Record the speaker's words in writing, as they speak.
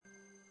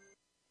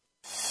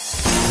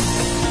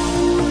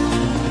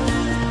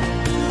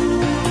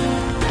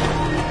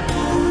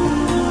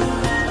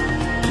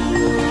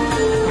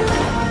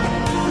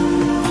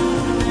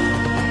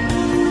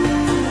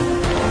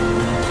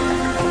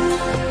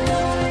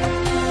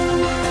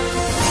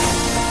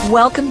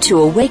Welcome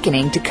to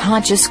Awakening to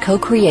Conscious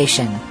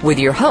Co-Creation with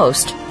your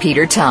host,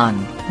 Peter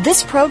Tongue.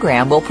 This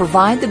program will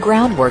provide the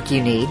groundwork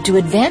you need to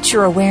advance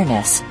your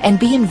awareness and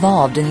be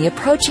involved in the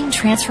approaching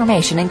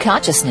transformation in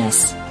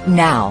consciousness.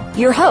 Now,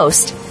 your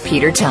host,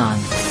 Peter Tongue.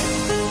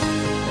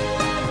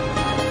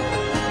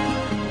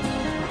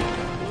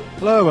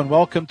 Hello and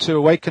welcome to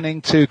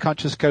Awakening to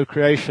Conscious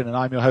Co-Creation, and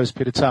I'm your host,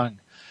 Peter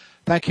Tongue.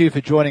 Thank you for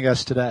joining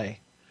us today.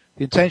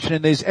 The intention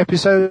in these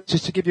episodes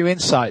is to give you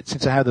insights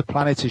into how the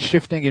planet is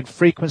shifting in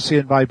frequency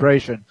and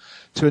vibration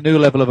to a new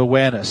level of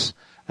awareness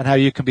and how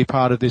you can be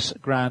part of this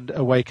grand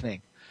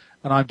awakening.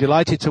 And I'm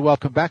delighted to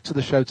welcome back to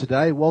the show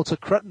today Walter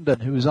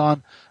Cruttenden, who was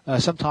on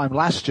sometime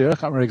last year, I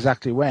can't remember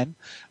exactly when,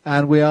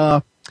 and we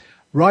are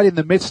right in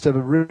the midst of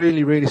a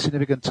really, really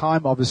significant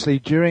time, obviously,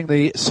 during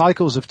the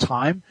cycles of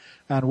time,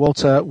 and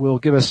Walter will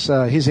give us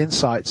his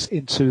insights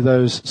into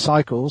those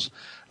cycles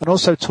and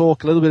also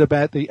talk a little bit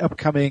about the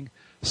upcoming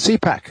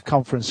CPAC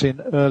conference in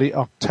early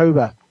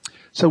October.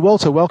 So,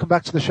 Walter, welcome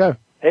back to the show.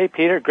 Hey,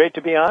 Peter, great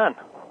to be on.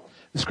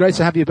 It's great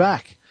to have you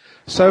back.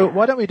 So,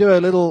 why don't we do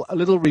a little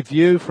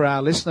review for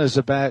our listeners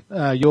about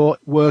your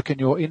work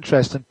and your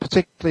interest, and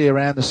particularly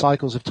around the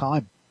cycles of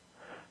time?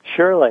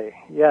 Surely,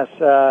 yes.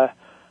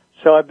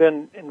 So I've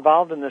been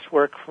involved in this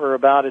work for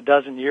about a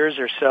dozen years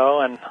or so,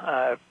 and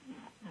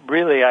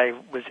really I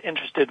was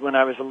interested when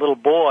I was a little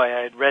boy.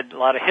 I had read a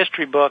lot of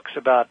history books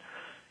about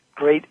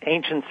great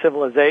ancient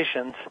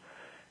civilizations,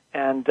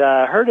 and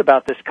heard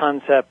about this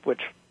concept which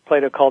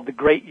Plato called the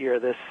Great Year,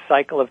 this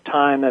cycle of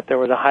time, that there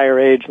was a higher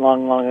age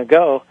long, long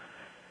ago.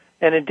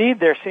 And indeed,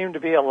 there seemed to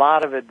be a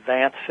lot of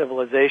advanced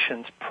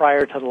civilizations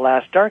prior to the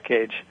last Dark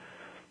Age.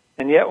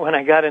 And yet, when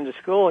I got into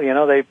school,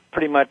 they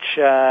pretty much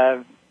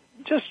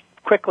just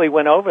quickly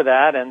went over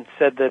that and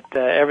said that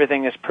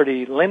everything is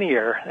pretty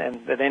linear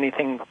and that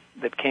anything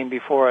that came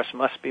before us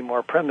must be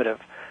more primitive.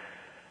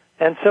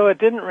 And so it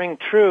didn't ring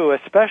true,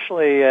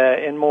 especially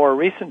in more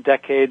recent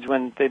decades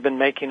when they've been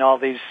making all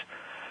these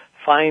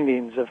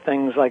findings of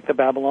things like the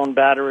Babylon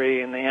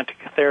Battery and the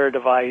Antikythera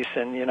device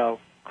and,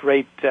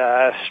 great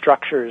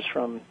structures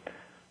from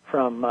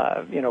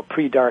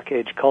pre-Dark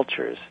Age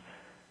cultures.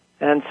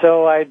 And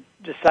so I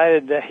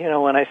decided that,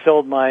 when I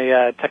sold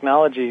my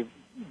technology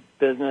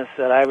business,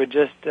 that I would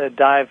just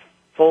dive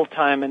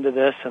full-time into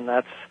this, and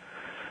that's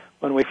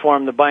when we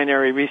formed the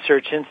Binary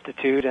Research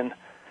Institute. And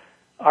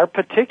our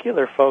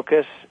particular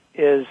focus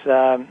is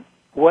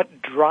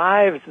what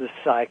drives the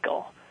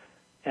cycle,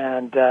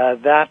 and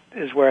that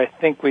is where I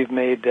think we've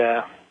made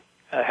a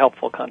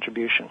helpful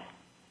contribution.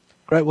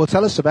 Great. Well,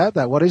 tell us about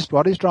that. What is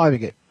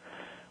driving it?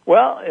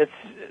 Well, it's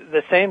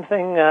the same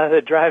thing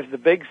that drives the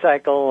big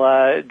cycle,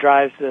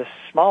 drives the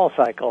small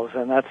cycles,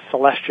 and that's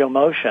celestial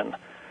motion.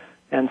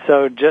 And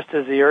so just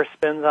as the Earth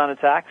spins on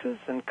its axis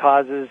and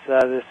causes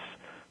this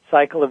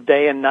cycle of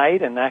day and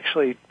night and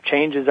actually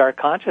changes our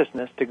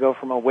consciousness to go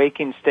from a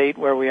waking state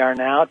where we are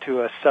now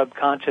to a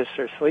subconscious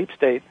or sleep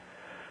state,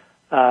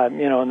 in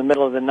the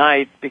middle of the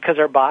night, because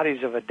our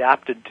bodies have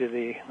adapted to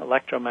the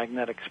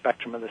electromagnetic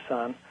spectrum of the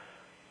sun.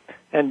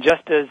 And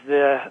just as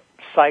the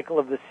cycle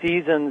of the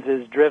seasons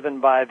is driven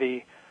by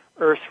the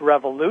Earth's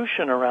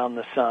revolution around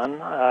the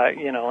sun,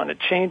 and it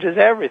changes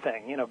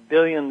everything.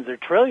 Billions or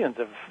trillions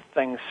of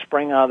things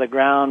spring out of the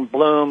ground,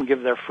 bloom,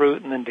 give their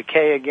fruit, and then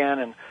decay again,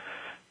 and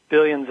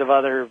billions of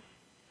other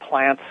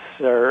plants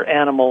or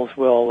animals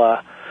will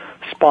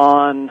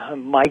spawn,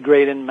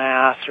 migrate in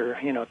mass, or,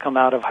 come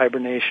out of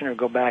hibernation or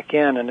go back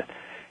in. And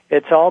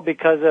it's all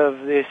because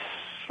of this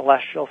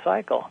celestial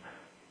cycle.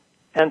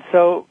 And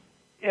so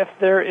if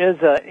there is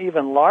an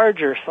even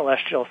larger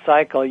celestial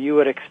cycle, you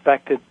would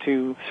expect it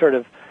to sort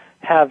of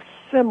have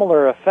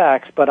similar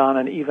effects, but on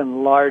an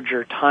even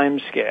larger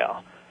time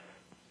scale.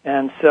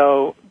 And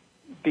so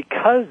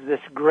because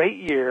this great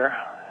year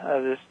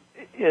this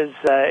is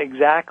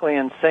exactly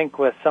in sync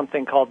with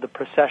something called the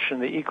precession of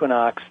the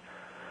equinox,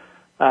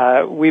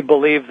 we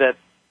believe that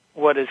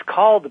what is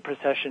called the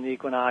precession of the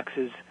equinox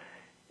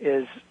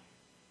is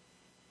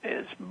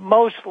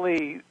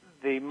mostly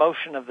the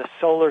motion of the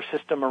solar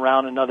system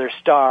around another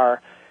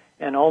star,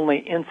 and only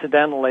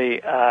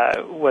incidentally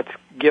what's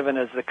given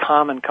as the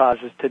common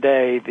causes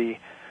today, the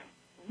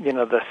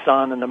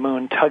sun and the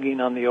moon tugging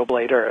on the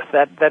oblate Earth.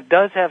 That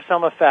does have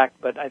some effect,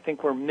 but I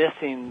think we're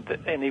missing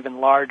an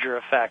even larger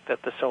effect,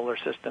 that the solar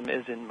system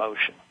is in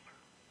motion.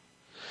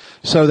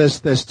 So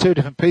there's two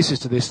different pieces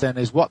to this then,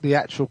 is what the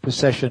actual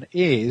precession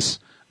is.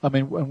 I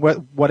mean,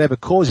 whatever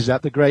causes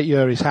that, the great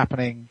year is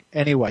happening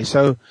anyway.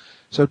 So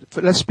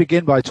let's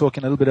begin by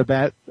talking a little bit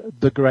about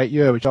the great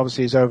year, which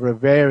obviously is over a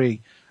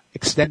very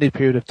extended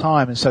period of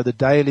time. And so the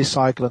daily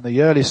cycle and the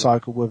yearly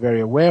cycle we're very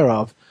aware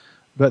of,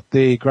 but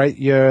the great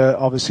year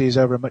obviously is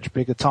over a much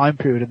bigger time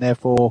period, and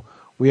therefore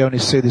we only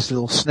see this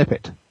little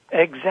snippet.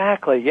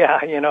 Exactly, yeah.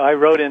 I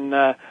wrote in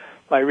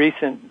my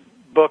recent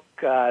book,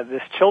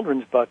 this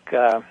children's book,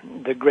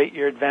 The Great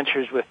Year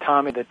Adventures with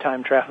Tommy the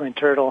Time-Traveling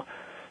Turtle,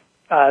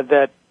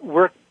 that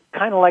we're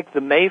kind of like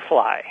the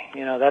mayfly.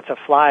 That's a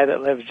fly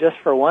that lives just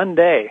for one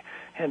day.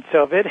 And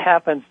so if it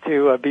happens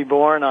to be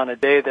born on a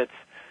day that's,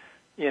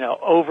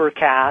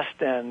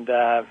 overcast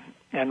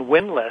and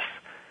windless.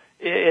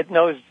 It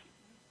knows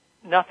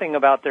nothing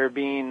about there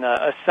being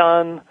a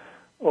sun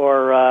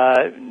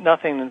or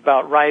nothing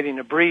about riding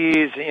a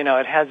breeze.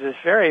 It has this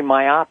very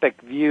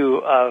myopic view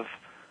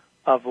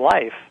of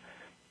life.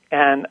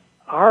 And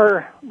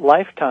our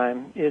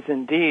lifetime is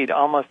indeed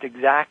almost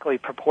exactly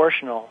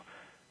proportional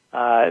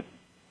to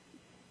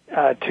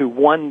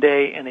 1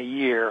 day in a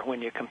year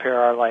when you compare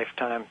our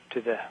lifetime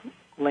to the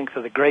length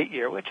of the great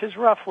year, which is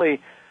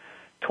roughly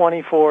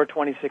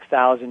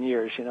 26,000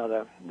 years.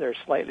 There's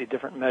slightly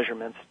different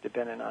measurements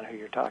depending on who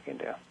you're talking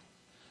to.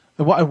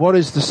 And what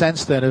is the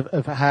sense then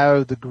of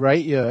how the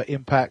great year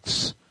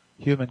impacts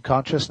human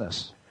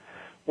consciousness?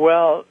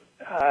 Well,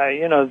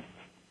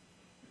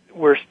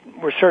 we're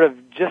sort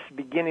of just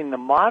beginning the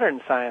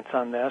modern science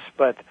on this,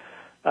 but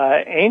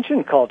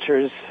ancient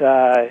cultures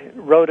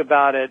wrote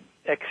about it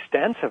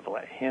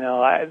extensively.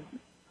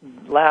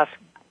 Last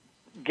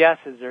guess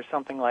is there's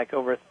something like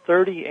over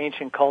 30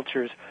 ancient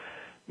cultures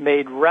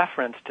made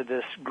reference to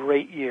this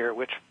great year,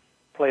 which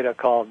Plato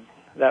called,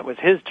 that was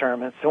his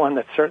term. It's the one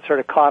that sort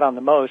of caught on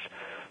the most.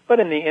 But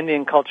in the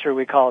Indian culture,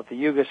 we call it the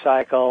Yuga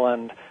cycle,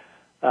 and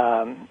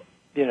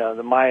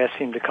the Maya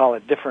seem to call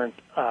it different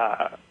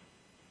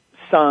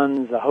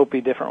suns, the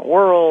Hopi different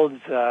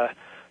worlds.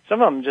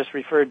 Some of them just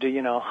referred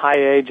to high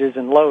ages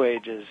and low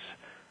ages.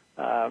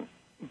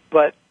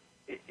 But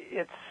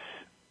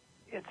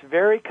it's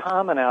very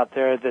common out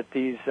there that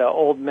these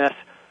old myths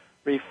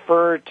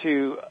refer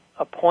to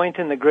a point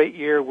in the great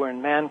year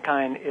when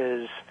mankind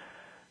is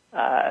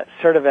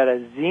sort of at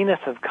a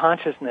zenith of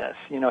consciousness.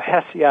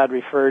 Hesiod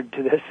referred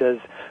to this as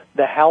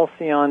the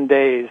halcyon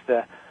days,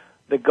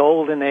 the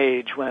golden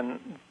age, when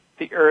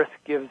the earth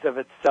gives of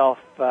itself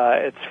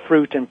its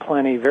fruit and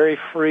plenty very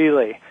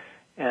freely,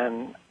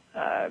 and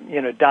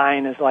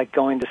dying is like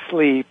going to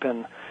sleep,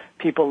 and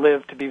people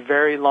live to be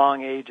very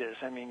long ages.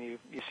 I mean, you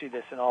see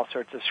this in all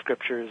sorts of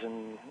scriptures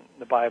and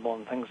the Bible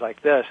and things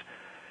like this.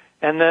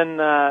 And then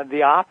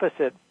the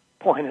opposite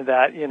point of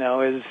that,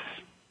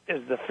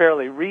 is the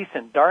fairly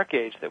recent dark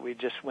age that we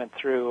just went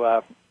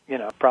through,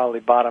 probably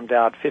bottomed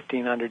out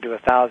 1,500 to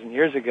 1,000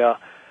 years ago,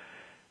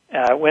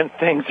 when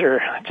things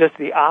are just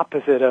the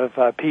opposite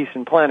of peace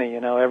and plenty.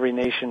 Every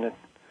nation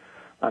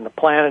on the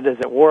planet is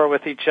at war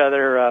with each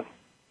other.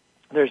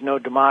 There's no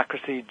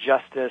democracy,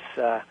 justice.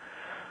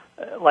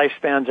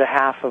 Lifespans are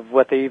half of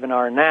what they even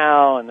are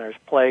now, and there's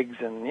plagues,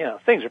 and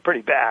things are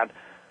pretty bad.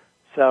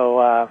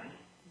 So,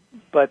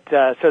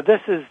 so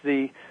this is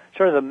the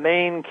sort of the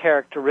main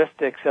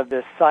characteristics of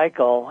this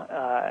cycle,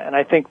 and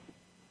I think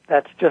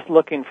that's just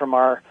looking from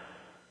our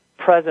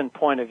present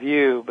point of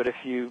view. But if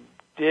you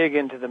dig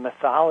into the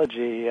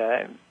mythology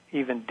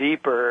even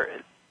deeper,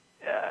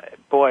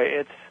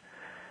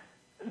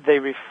 they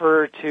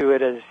refer to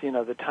it as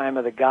the time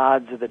of the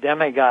gods or the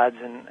demigods,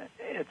 and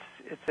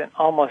it's an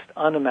almost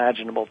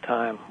unimaginable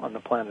time on the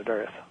planet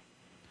Earth.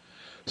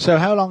 So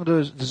how long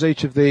does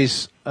each of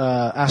these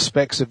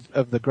aspects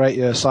of the great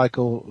year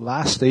cycle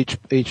last, each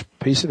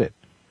piece of it?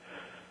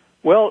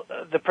 Well,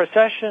 the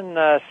precession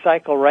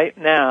cycle right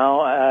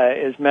now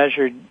is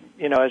measured,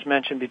 as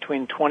mentioned,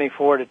 between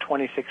 24 to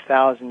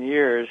 26,000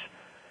 years.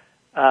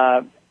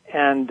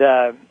 And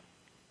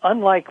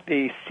unlike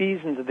the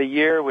seasons of the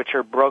year, which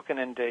are broken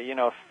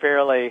into,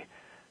 fairly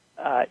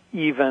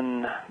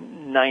even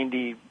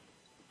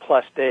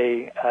 90-plus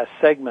day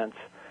segments,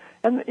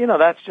 and,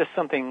 that's just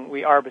something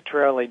we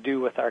arbitrarily do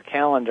with our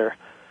calendar.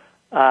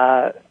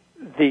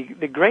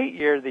 The great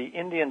year, the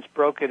Indians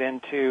broke it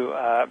into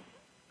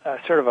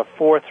sort of a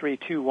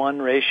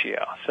 4-3-2-1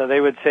 ratio. So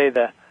they would say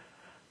the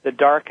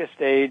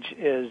darkest age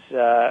is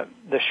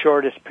the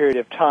shortest period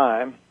of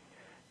time,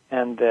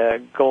 and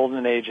the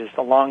golden age is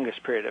the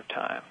longest period of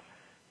time.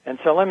 And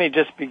so let me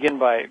just begin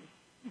by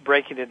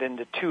breaking it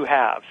into two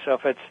halves. So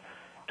if it's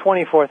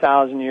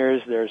 24,000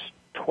 years, there's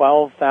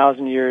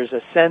 12,000 years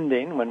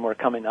ascending when we're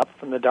coming up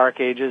from the dark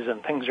ages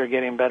and things are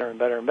getting better and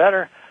better and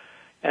better.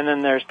 And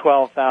then there's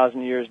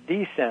 12,000 years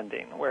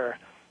descending, where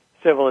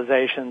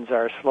civilizations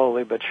are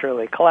slowly but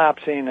surely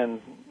collapsing,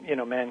 and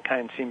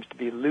mankind seems to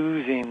be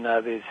losing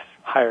these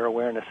higher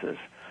awarenesses.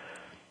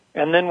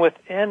 And then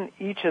within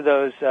each of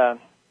those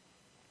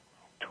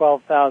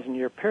 12,000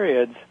 year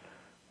periods,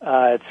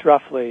 it's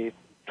roughly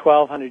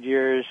 1,200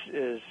 years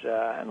is,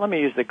 let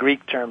me use the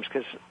Greek terms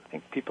because I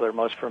think people are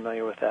most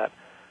familiar with that.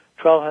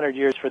 1,200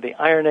 years for the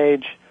Iron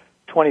Age,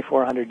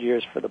 2,400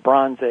 years for the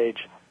Bronze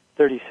Age,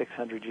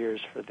 3,600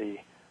 years for the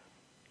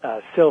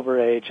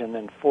Silver Age, and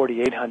then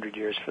 4,800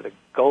 years for the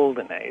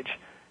Golden Age.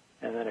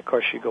 And then, of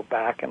course, you go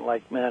back in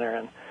like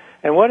manner.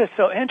 And what is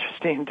so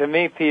interesting to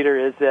me,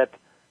 Peter, is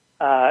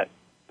that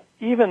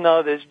even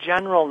though this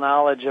general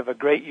knowledge of a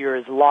great year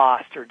is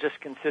lost or just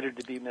considered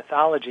to be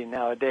mythology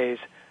nowadays,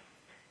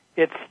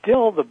 it's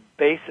still the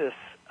basis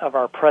of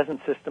our present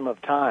system of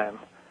time.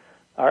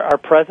 Our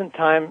present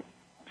time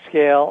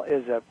scale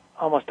is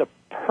almost a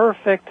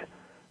perfect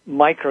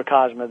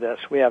microcosm of this.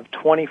 We have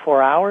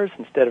 24 hours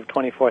instead of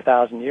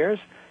 24,000 years,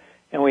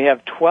 And we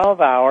have 12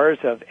 hours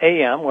of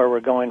AM, where we're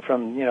going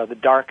from, the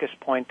darkest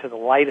point to the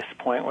lightest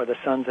point where the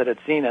sun's at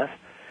its zenith.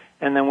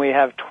 And then we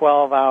have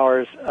 12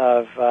 hours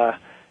of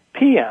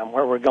PM,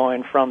 where we're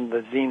going from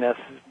the zenith,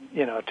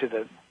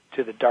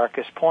 to the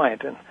darkest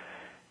point.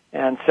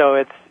 And so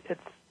it's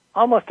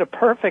almost a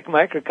perfect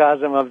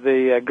microcosm of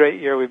the great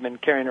year we've been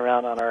carrying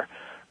around on our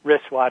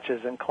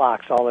wristwatches and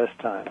clocks all this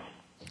time.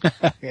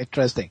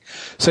 Interesting.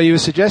 So you were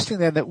suggesting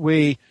then that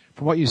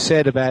from what you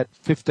said about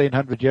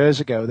 1,500 years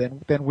ago,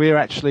 then we're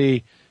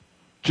actually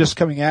just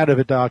coming out of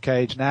a dark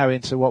age now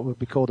into what would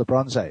be called a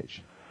Bronze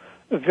Age.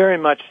 Very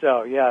much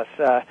so, yes.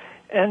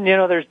 And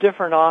there's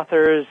different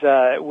authors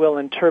will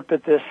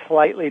interpret this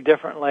slightly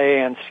differently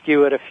and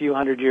skew it a few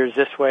hundred years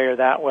this way or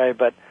that way.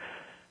 But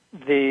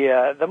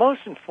the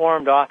most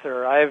informed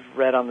author I've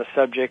read on the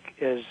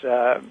subject is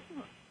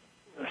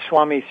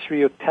Swami Sri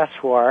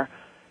Yukteswar,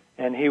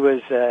 and he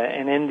was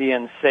an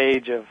Indian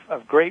sage of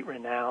great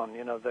renown.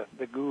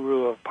 The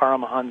guru of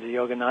Paramahansa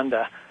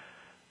Yogananda.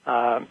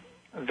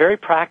 Very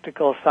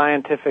practical,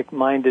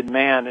 scientific-minded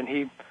man, and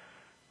he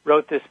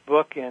wrote this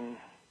book in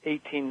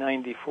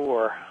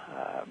 1894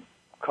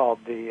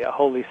 called The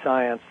Holy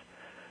Science,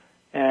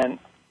 and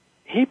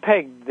he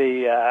pegged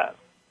the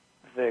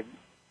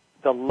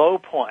low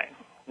point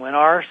when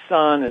our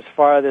sun is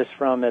farthest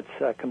from its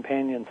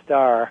companion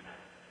star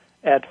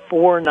at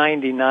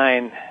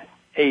 499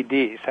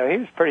 A.D. So he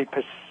was pretty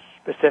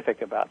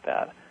specific about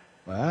that.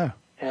 Wow!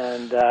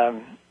 And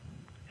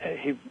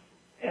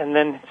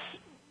then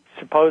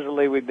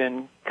supposedly we've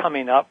been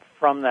coming up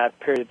from that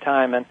period of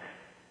time, and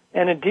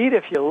indeed,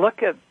 if you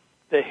look at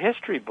the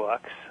history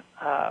books,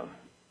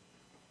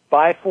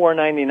 by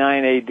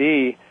 499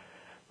 A.D.,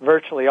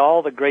 virtually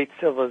all the great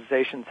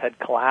civilizations had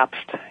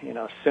collapsed.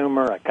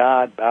 Sumer,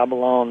 Akkad,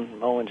 Babylon,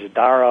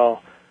 Mohenjo-daro,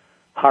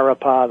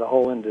 Harappa, the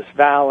whole Indus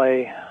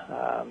Valley.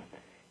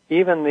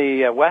 Even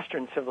the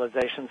Western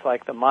civilizations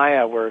like the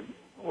Maya were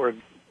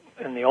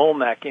in the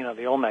Olmec.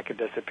 The Olmec had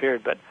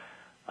disappeared, but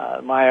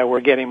Maya were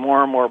getting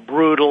more and more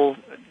brutal,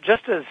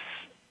 just as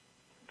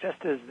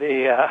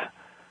the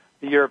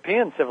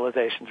European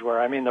civilizations were.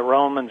 I mean, the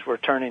Romans were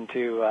turning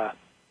to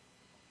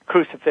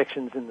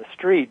crucifixions in the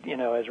street,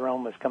 as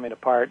Rome was coming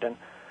apart, and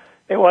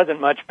it wasn't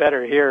much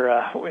better here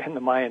in the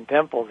Mayan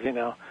temples,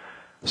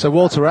 So,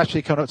 Walter, we're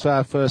actually coming up to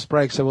our first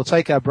break, so we'll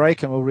take our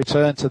break and we'll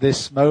return to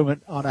this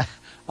moment on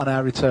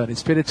our return.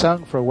 It's Peter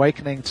Tongue for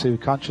Awakening to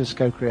Conscious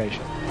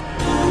Co-Creation.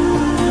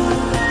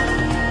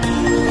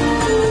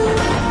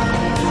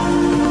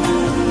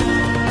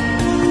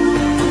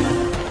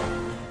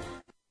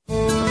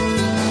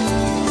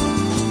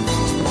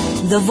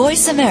 The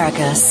Voice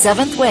America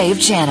 7th Wave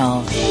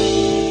Channel.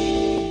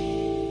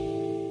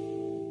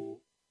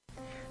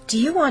 Do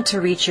you want to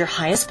reach your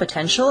highest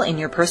potential in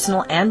your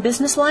personal and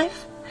business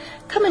life?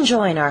 Come and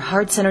join our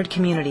heart-centered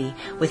community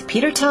with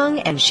Peter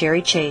Tongue and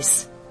Sherry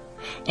Chase.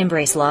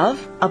 Embrace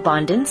love,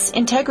 abundance,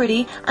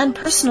 integrity, and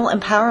personal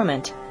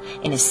empowerment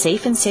in a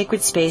safe and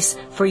sacred space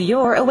for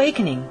your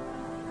awakening.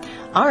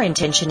 Our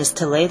intention is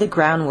to lay the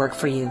groundwork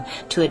for you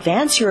to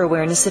advance your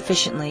awareness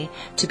sufficiently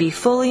to be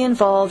fully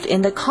involved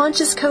in the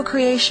conscious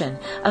co-creation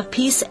of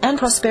peace and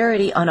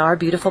prosperity on our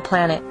beautiful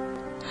planet.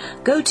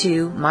 Go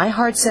to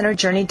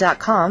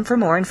myheartcenteredjourney.com for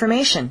more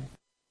information.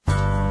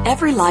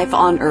 Every life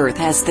on Earth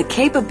has the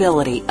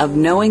capability of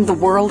knowing the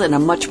world in a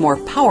much more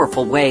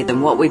powerful way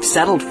than what we've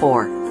settled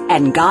for.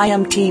 And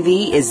Gaiam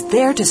TV is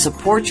there to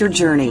support your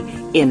journey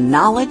in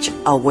knowledge,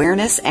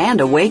 awareness,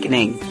 and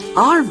awakening.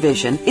 Our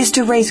vision is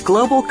to raise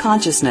global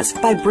consciousness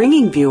by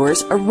bringing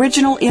viewers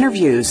original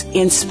interviews,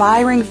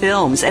 inspiring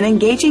films, and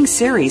engaging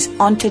series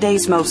on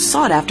today's most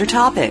sought-after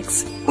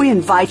topics. We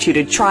invite you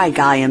to try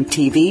Gaiam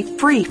TV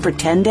free for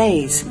 10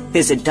 days.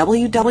 Visit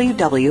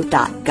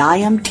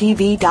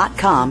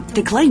www.gaiamtv.com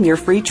to claim your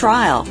free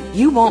trial.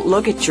 You won't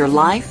look at your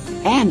life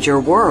and your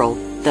world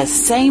the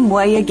same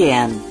way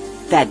again.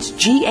 That's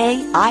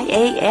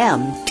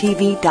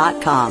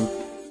GAIAMTV.com.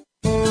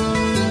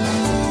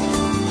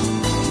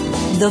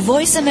 The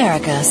Voice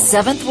America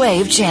 7th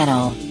Wave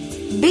Channel.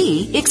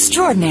 Be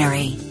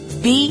extraordinary.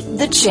 Be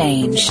the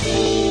change.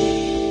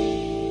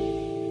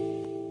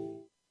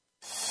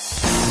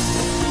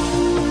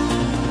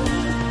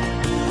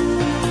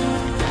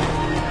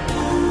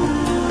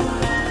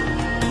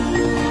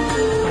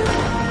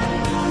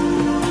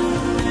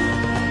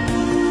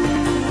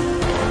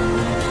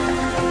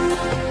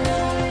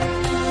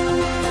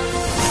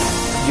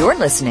 You're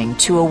listening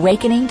to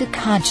Awakening to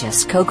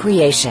Conscious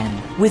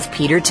Co-Creation with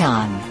Peter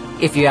Tongue.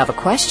 If you have a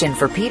question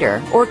for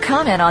Peter or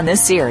comment on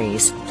this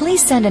series,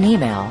 please send an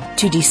email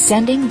to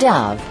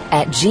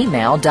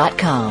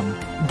descendingdove@gmail.com.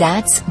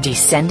 That's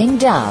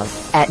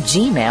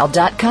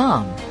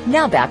descendingdove@gmail.com.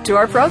 Now back to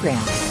our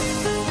program.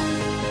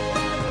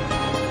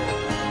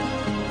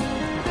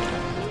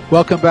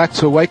 Welcome back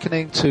to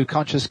Awakening to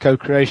Conscious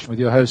Co-Creation with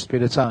your host,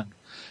 Peter Tongue.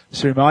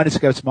 Just a reminder to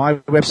go to my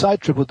website,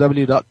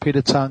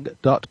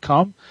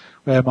 www.petertongue.com,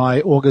 where my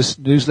August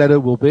newsletter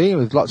will be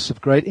with lots of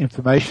great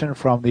information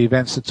from the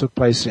events that took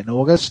place in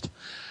August,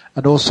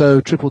 and also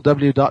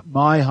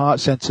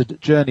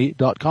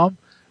www.myheartcenteredjourney.com,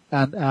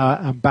 and our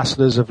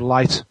Ambassadors of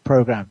Light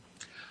program.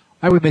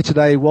 I have with me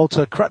today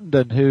Walter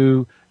Cruttenden,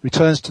 who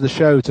returns to the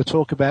show to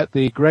talk about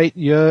the great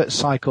year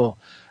cycle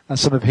and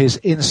some of his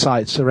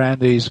insights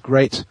around these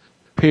great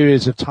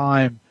periods of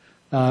time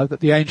that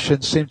the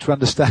ancients seem to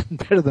understand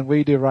better than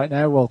we do right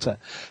now, Walter.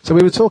 So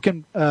we were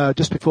talking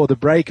just before the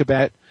break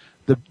about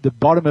the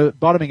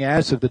bottoming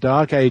out of the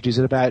Dark Ages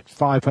at about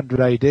 500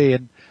 AD,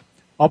 and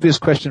obvious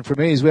question for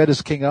me is, where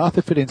does King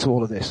Arthur fit into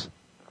all of this?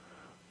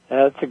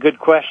 That's a good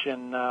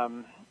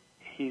question.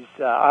 He's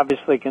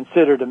obviously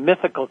considered a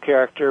mythical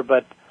character,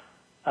 but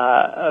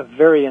a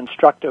very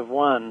instructive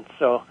one.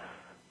 So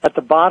at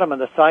the bottom of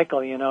the cycle,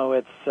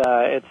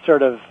 it's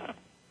sort of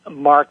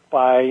marked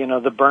by,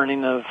 the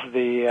burning of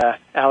the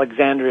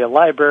Alexandria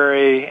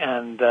Library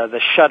and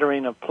the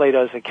shuttering of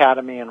Plato's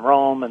Academy in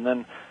Rome, and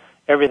then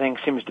everything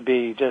seems to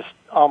be just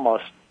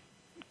almost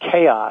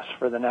chaos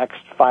for the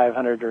next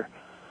 500 or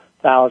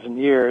 1,000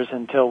 years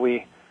until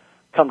we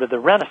come to the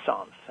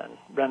Renaissance, and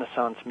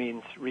Renaissance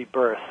means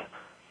rebirth.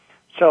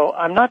 So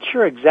I'm not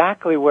sure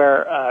exactly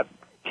where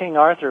King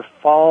Arthur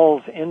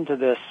falls into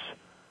this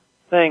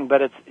thing,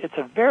 but it's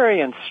a very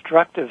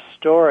instructive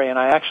story, and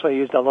I actually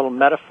used a little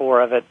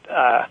metaphor of it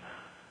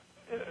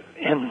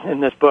in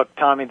this book,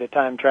 Tommy the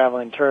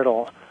Time-Traveling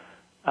Turtle,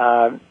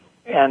 and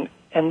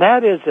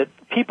that is that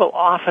people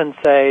often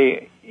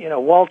say,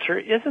 Walter,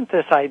 isn't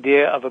this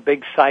idea of a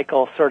big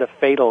cycle sort of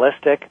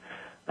fatalistic?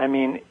 I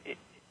mean,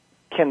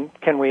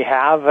 can we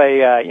have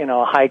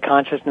a high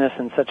consciousness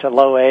in such a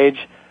low age?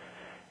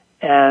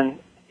 And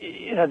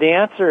the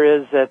answer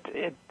is that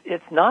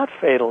it's not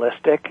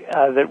fatalistic.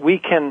 That we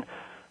can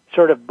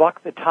sort of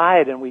buck the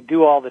tide, and we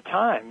do all the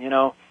time.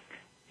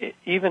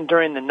 Even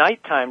during the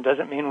nighttime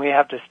doesn't mean we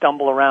have to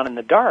stumble around in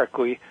the dark.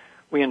 We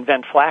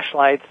invent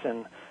flashlights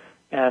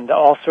and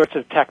all sorts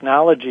of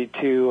technology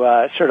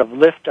to sort of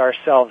lift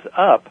ourselves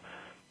up.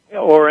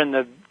 Or in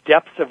the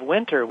depths of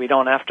winter, we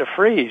don't have to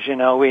freeze.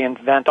 We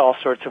invent all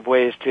sorts of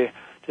ways to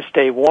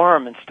stay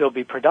warm and still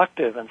be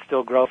productive and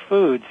still grow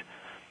foods.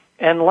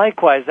 And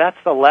likewise, that's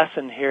the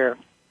lesson here,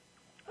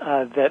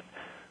 that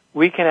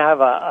we can have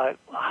a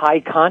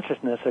high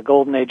consciousness, a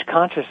golden age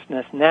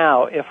consciousness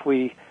now, if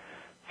we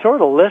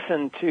sort of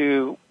listen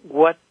to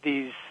what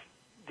these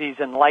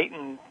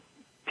enlightened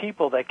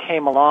people that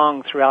came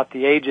along throughout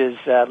the ages,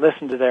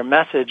 listen to their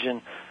message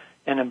and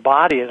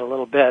embody it a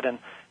little bit.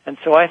 And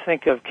so I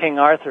think of King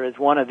Arthur as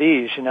one of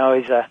these.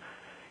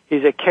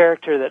 He's a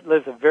character that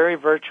lives a very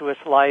virtuous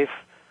life.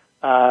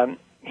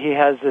 He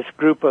has this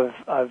group of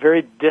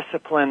very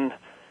disciplined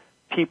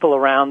people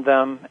around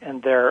them,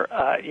 and they're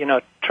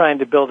trying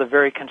to build a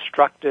very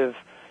constructive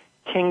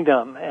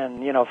kingdom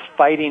and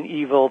fighting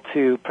evil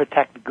to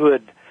protect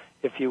good,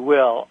 if you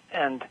will.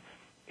 And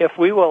if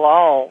we will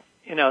all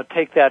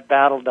take that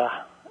battle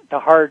to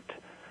heart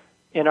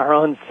in our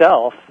own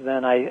self,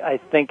 then I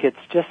think it's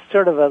just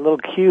sort of a little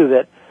cue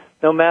that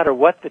no matter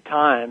what the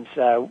times,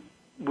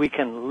 we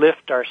can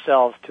lift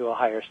ourselves to a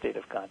higher state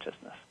of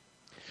consciousness.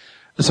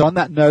 So on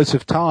that note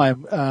of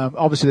time,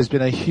 obviously there's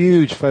been a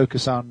huge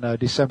focus on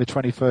December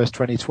 21st,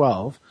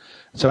 2012.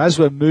 So as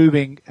we're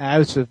moving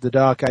out of the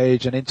Dark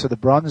Age and into the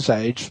Bronze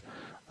Age,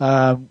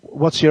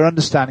 what's your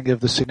understanding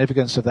of the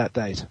significance of that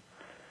date?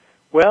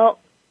 Well,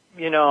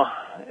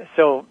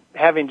 so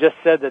having just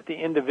said that the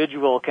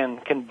individual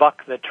can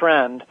buck the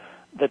trend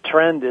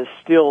is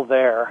still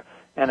there,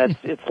 and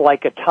it's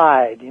like a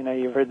tide.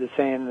 You've heard the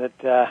saying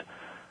that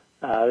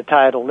the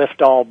tide will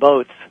lift all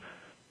boats,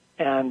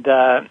 and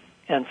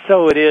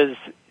so it is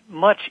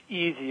much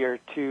easier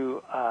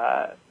to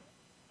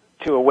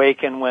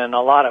awaken when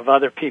a lot of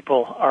other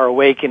people are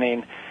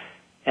awakening.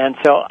 And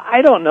so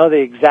I don't know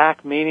the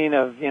exact meaning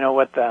of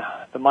what the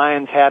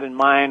Mayans had in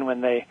mind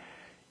when they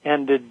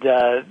ended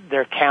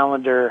their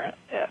calendar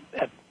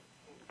at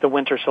the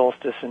winter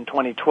solstice in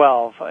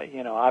 2012.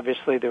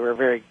 Obviously they were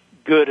very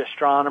good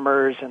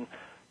astronomers and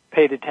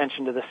paid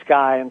attention to the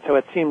sky, and so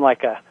it seemed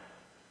like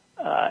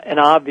an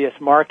obvious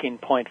marking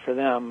point for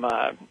them.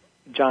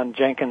 John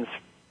Jenkins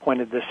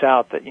pointed this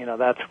out, that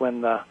that's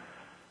when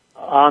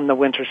on the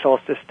winter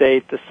solstice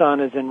date the sun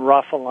is in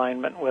rough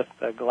alignment with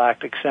the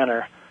galactic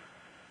center,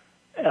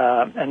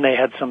 and they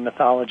had some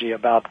mythology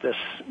about this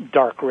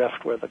dark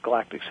rift where the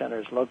galactic center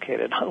is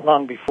located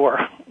long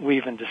before we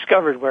even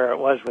discovered where it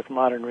was with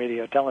modern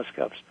radio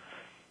telescopes.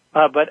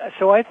 But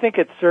so I think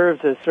it serves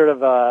as sort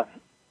of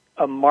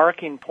a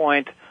marking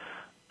point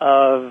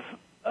of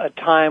a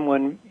time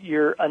when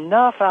you're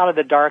enough out of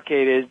the Dark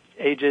Ages,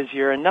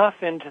 you're enough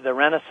into the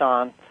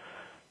Renaissance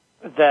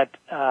that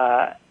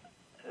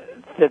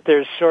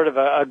there's sort of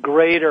a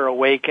greater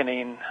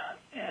awakening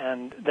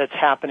and that's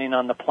happening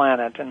on the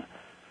planet.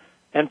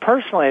 And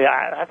personally,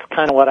 that's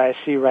kind of what I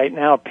see right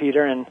now,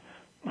 Peter. And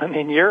I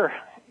mean, you're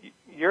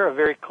a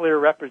very clear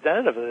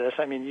representative of this.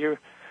 I mean,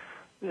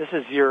 this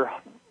is your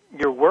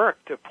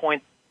work to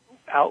point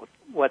out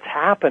what's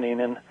happening,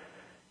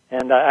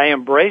 and I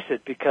embrace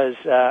it because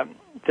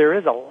there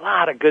is a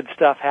lot of good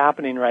stuff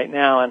happening right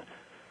now,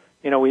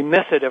 and we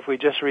miss it if we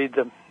just read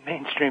the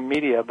mainstream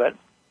media. But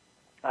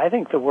I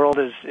think the world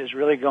is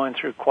really going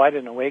through quite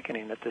an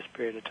awakening at this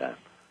period of time.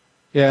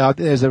 Yeah,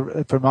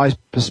 from my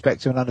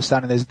perspective and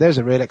understanding, there's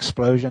a real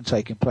explosion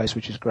taking place,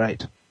 which is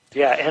great.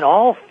 Yeah, in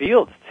all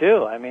fields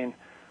too. I mean,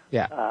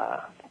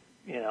 yeah,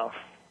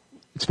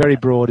 it's very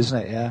broad, isn't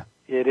it? Yeah,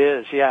 it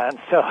is. Yeah, and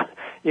so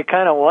you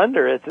kind of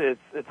wonder.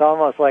 It's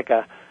almost like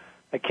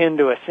akin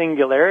to a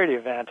singularity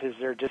event. Is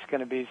there just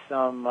going to be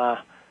some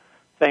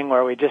thing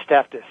where we just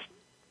have to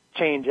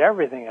change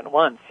everything at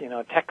once?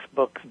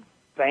 Textbooks,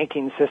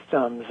 banking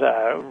systems,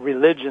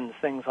 religions,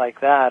 things like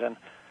that,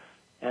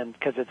 and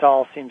because it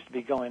all seems to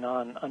be going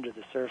on under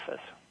the surface.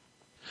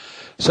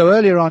 So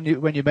earlier on,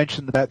 when you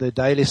mentioned about the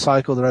daily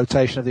cycle, the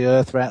rotation of the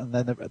Earth, and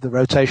then the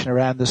rotation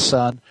around the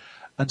Sun,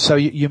 and so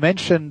you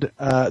mentioned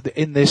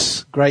in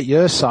this great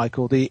year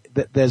cycle,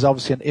 that there's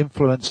obviously an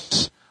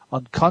influence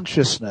on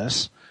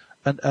consciousness,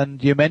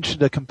 and you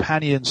mentioned a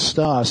companion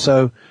star.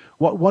 So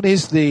what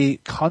is the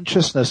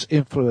consciousness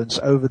influence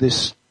over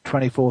this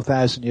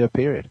 24,000-year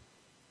period?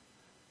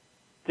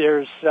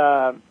 There's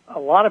a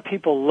lot of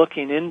people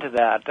looking into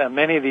that.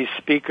 Many of these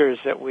speakers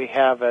that we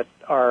have at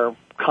our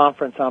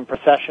conference on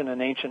Precession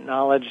and Ancient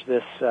Knowledge,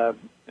 this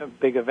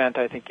big event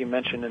I think you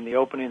mentioned in the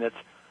opening that's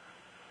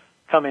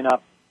coming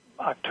up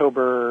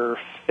October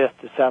 5th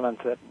to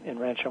 7th in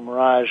Rancho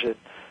Mirage,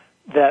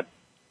 that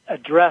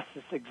address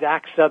this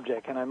exact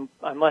subject. And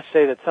I must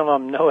say that some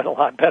of them know it a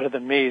lot better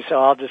than me,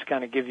 so I'll just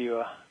kind of give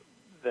you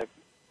the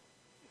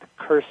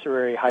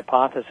cursory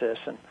hypothesis.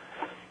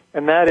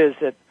 And that is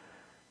that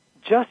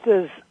just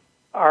as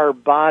our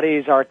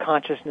bodies, our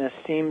consciousness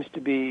seems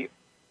to be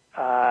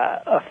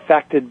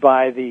affected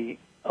by the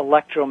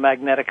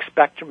electromagnetic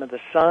spectrum of the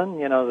sun,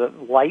 the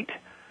light,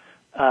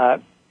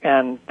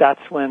 and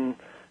that's when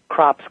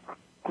crops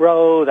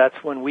grow,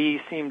 that's when we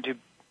seem to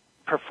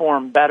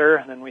perform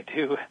better than we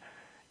do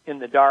in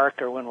the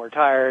dark or when we're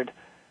tired,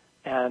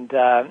 and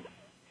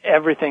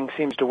everything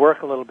seems to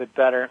work a little bit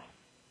better.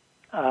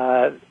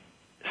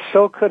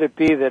 So could it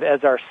be that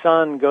as our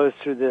sun goes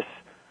through this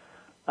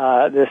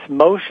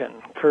motion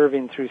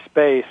curving through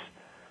space,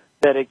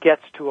 that it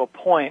gets to a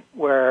point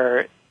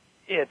where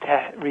it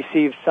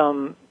receives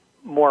some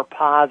more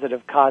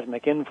positive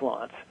cosmic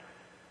influence.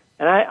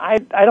 And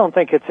I don't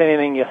think it's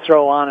anything you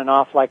throw on and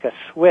off like a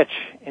switch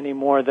any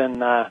more than,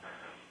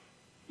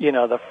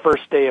 the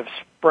first day of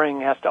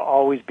spring has to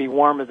always be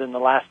warmer than the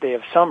last day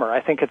of summer.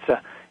 I think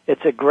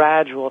it's a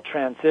gradual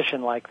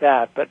transition like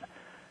that. But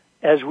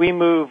as we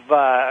move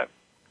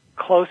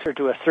closer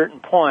to a certain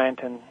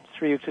point, and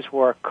Sri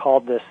Yukteswar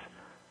called this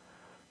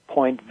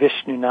point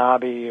Vishnu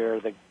Nabi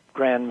or the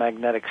Grand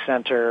Magnetic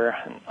Center,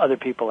 and other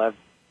people have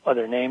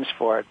other names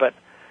for it, but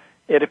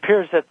it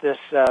appears that this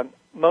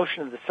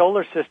motion of the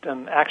solar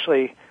system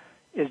actually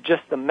is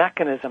just the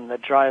mechanism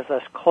that drives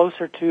us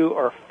closer to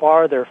or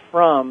farther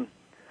from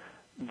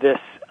this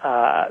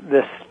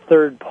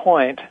third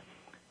point,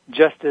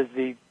 just as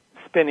the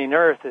spinning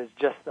Earth is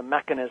just the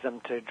mechanism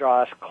to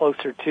draw us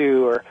closer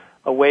to or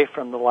away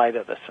from the light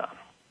of the sun.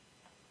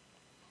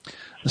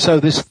 So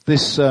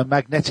this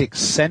magnetic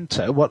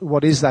center,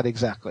 what is that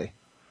exactly?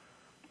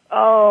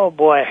 Oh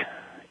boy,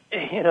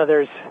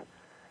 there's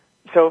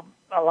so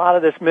a lot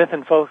of this myth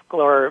and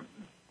folklore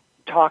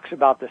talks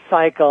about the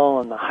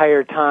cycle and the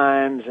higher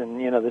times and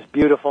this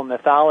beautiful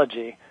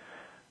mythology,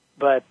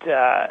 but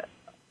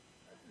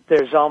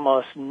there's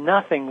almost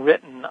nothing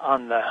written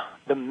on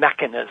the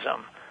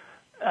mechanism,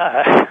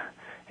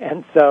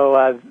 and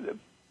so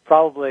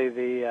probably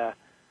the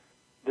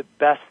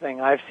best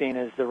thing I've seen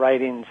is the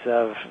writings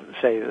of,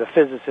 say, the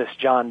physicist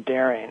John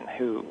Daring,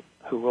 who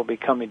will be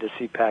coming to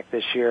CPAC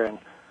this year, and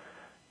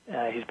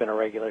he's been a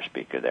regular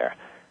speaker there.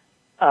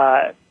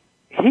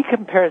 He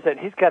compares it.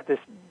 He's got this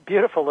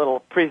beautiful little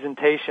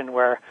presentation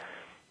where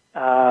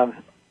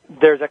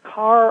there's a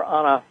car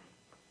on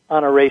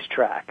a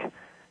racetrack,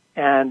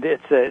 and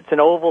it's an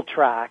oval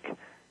track,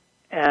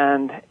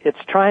 and it's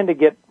trying to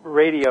get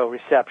radio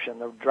reception.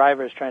 The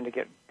driver is trying to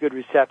get good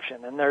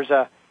reception, and there's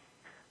a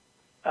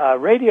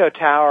radio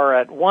tower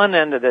at one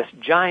end of this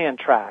giant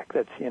track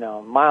that's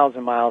miles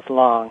and miles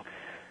long,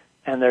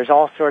 and there's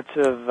all sorts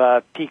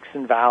of peaks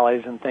and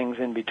valleys and things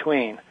in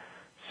between.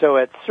 So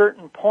at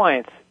certain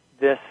points,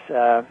 this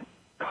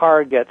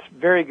car gets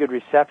very good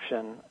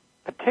reception,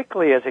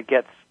 particularly as it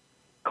gets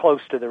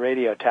close to the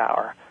radio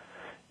tower.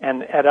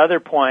 And at other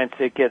points,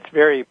 it gets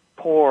very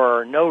poor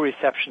or no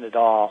reception at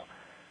all.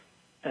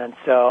 And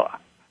so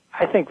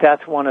I think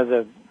that's one of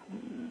the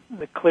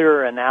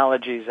clearer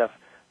analogies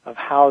of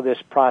how this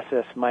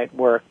process might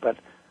work, but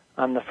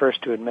I'm the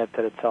first to admit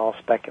that it's all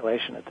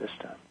speculation at this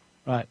time.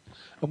 Right.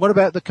 And what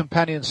about the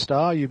companion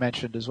star you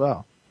mentioned as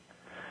well?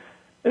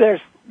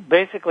 There's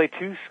basically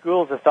two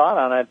schools of thought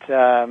on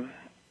it,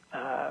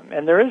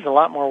 and there is a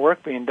lot more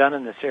work being done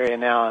in this area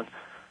now. And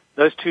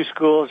those two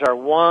schools are,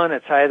 one,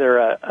 it's either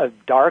a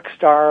dark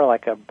star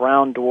like a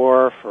brown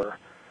dwarf or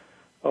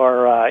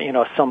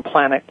some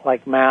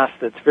planet-like mass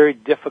that's very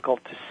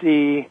difficult to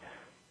see.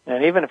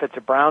 And even if it's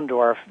a brown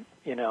dwarf,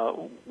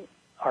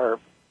 our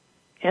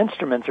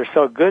instruments are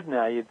so good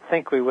now, you'd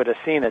think we would have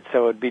seen it,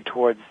 so it would be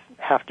towards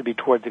have to be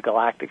towards the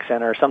galactic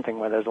center or something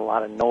where there's a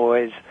lot of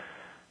noise.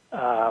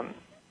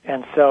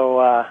 And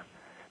so,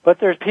 but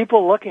there's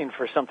people looking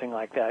for something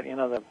like that. You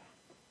know, the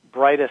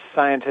brightest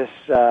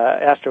scientists,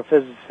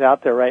 astrophysicists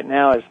out there right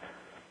now is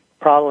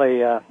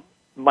probably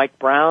Mike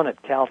Brown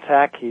at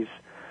Caltech. He's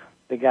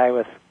the guy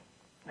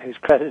who's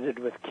credited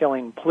with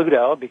killing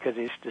Pluto because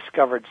he's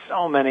discovered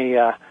so many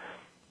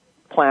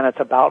planets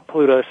about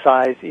Pluto's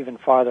size even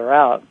farther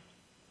out.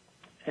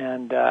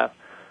 And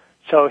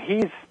so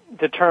he's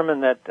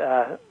determined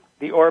that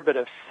the orbit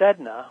of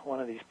Sedna, one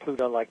of these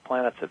Pluto-like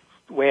planets that's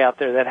way out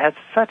there, that has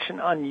such an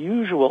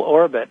unusual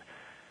orbit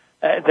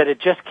that it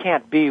just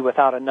can't be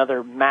without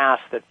another mass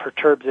that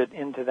perturbs it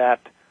into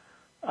that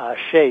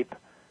shape.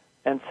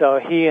 And so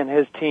he and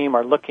his team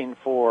are looking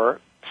for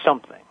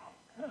something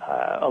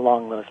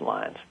along those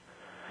lines.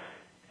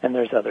 And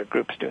there's other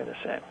groups doing the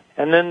same.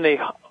 And then the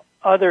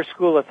other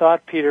school of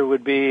thought, Peter,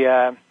 would be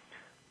that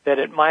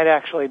it might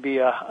actually be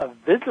a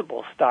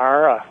visible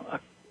star, a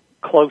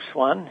close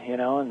one, you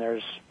know, and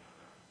there's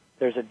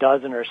a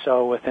dozen or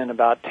so within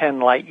about 10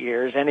 light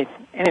years.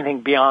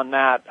 Anything beyond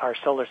that, our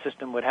solar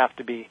system would have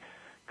to be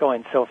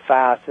going so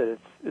fast that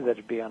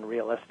it'd be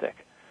unrealistic.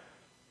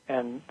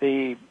 And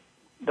the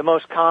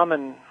most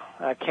common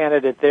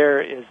candidate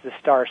there is the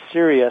star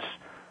Sirius,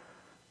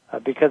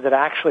 because it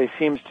actually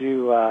seems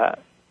to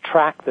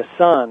track the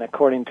sun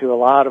according to a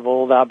lot of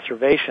old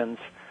observations,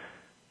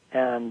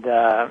 and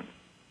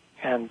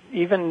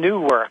even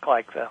new work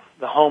like the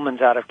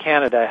Homans out of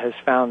Canada has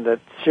found that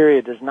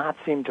Sirius does not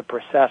seem to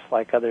precess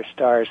like other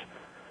stars,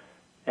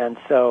 and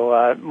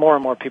so more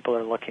and more people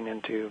are looking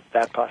into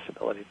that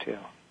possibility too.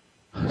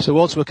 So,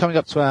 Walter, we're coming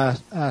up to our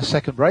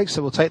second break,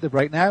 so we'll take the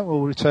break now.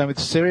 We'll return with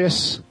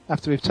Sirius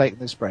after we've taken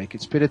this break.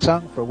 It's Peter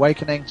Tongue for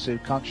Awakening to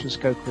Conscious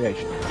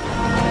Co-Creation.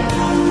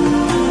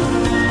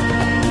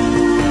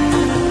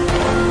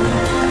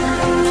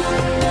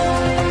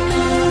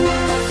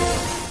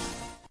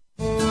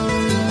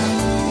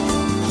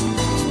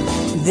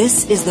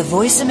 This is the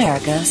Voice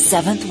America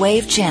 7th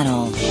Wave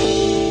Channel.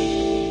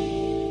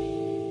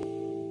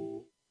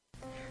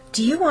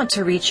 Do you want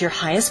to reach your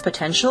highest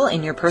potential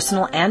in your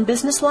personal and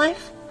business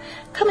life?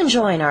 Come and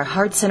join our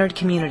heart-centered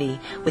community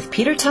with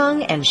Peter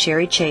Tongue and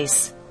Sherry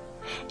Chase.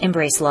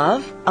 Embrace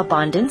love,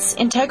 abundance,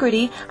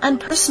 integrity,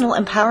 and personal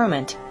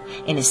empowerment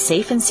in a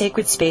safe and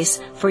sacred space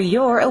for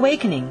your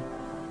awakening.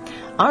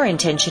 Our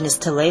intention is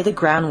to lay the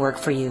groundwork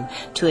for you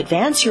to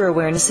advance your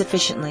awareness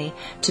efficiently,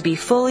 to be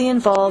fully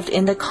involved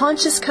in the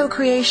conscious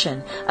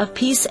co-creation of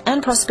peace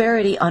and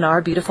prosperity on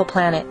our beautiful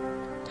planet.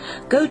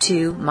 Go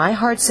to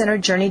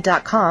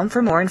myheartcenteredjourney.com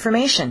for more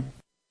information.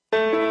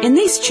 In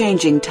these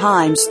changing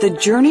times, the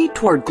journey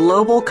toward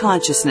global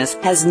consciousness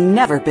has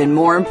never been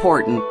more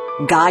important.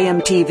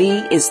 Gaiam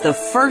TV is the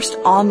first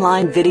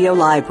online video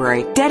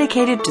library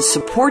dedicated to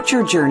support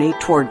your journey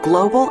toward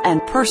global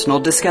and personal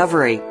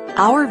discovery.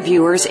 Our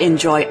viewers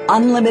enjoy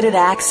unlimited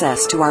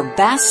access to our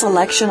vast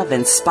selection of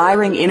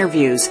inspiring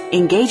interviews,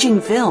 engaging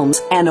films,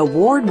 and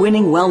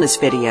award-winning wellness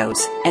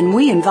videos. And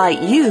we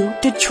invite you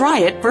to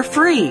try it for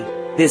free.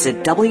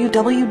 Visit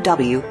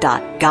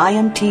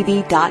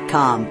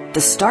www.gaiamtv.com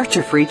to start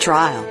your free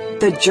trial.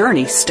 The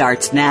journey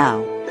starts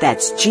now.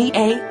 That's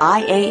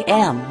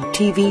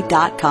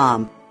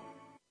GAIAMTV.com.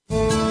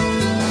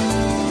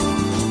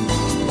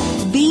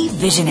 Be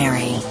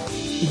visionary.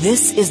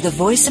 This is the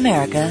Voice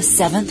America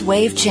 7th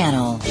Wave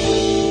Channel.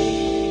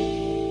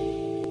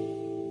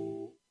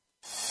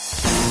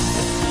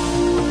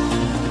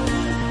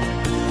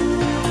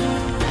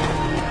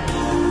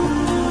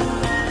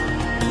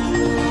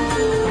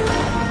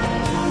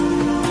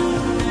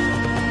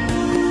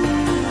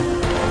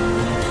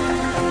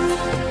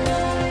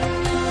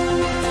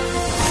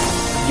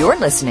 You're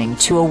listening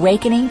to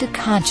Awakening to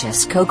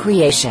Conscious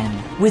Co-Creation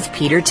with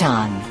Peter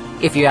Tongue.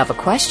 If you have a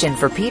question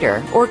for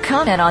Peter or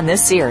comment on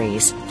this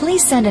series,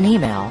 please send an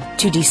email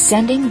to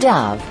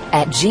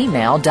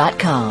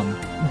descendingdove@gmail.com.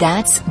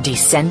 That's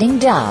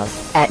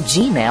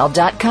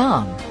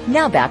descendingdove@gmail.com.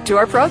 Now back to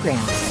our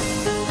program.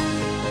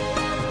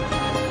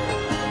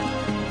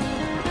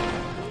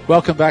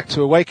 Welcome back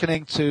to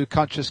Awakening to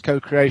Conscious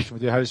Co-Creation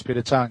with your host,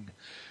 Peter Tongue.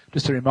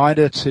 Just a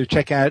reminder to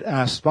check out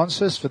our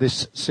sponsors for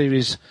this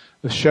series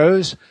of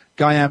shows,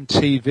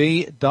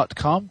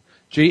 GaiamTV.com,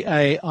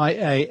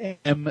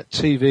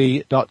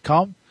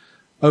 GAIAMTV.com,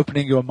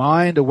 Opening Your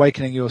Mind,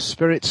 Awakening Your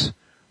Spirit,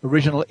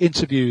 original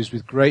interviews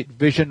with great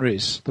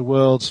visionaries, the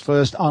world's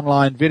first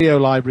online video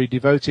library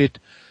devoted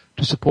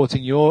to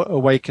supporting your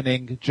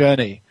awakening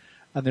journey.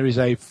 And there is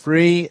a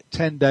free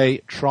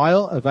 10-day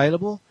trial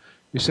available.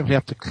 You simply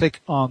have to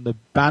click on the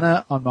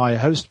banner on my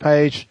host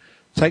page,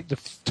 take the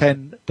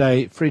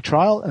 10-day free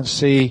trial, and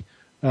see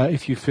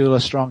if you feel a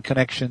strong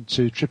connection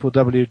to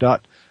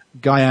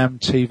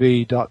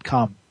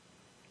www.gaiamtv.com.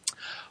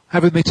 I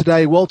have with me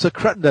today Walter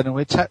Cruttenden, and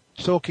we're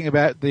talking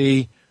about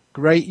the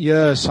great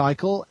year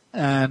cycle.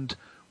 And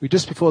we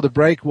just before the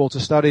break, Walter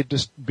started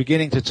just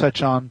beginning to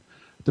touch on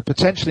the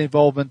potential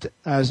involvement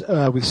as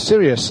with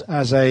Sirius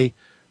as a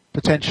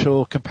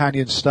potential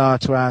companion star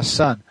to our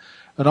sun.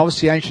 And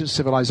obviously, ancient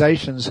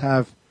civilizations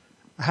have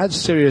had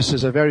Sirius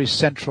as a very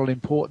central,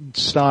 important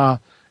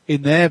star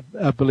in their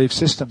belief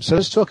system. So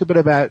let's talk a bit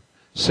about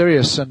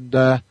Sirius and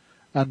the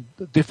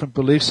different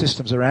belief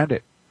systems around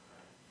it.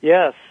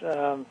 Yes,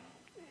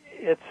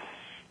 it's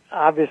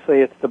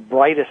the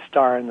brightest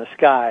star in the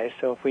sky.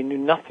 So if we knew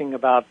nothing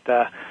about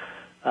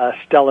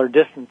stellar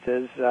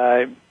distances,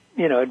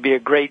 it'd be a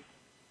great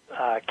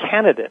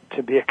candidate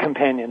to be a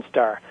companion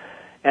star.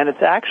 And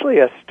it's actually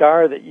a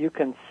star that you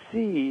can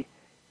see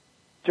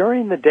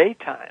during the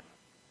daytime,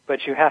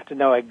 but you have to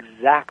know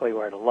exactly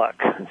where to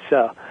look.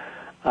 So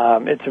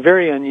it's a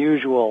very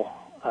unusual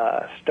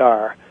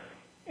star.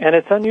 And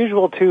it's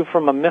unusual, too,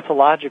 from a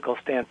mythological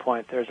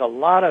standpoint. There's a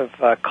lot of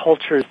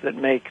cultures that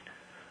make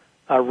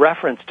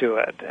reference to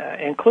it,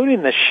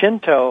 including the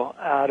Shinto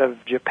out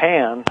of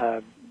Japan,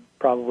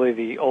 probably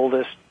the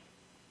oldest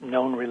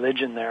known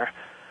religion there.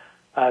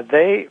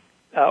 They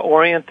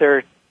orient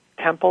their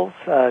temples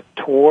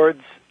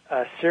towards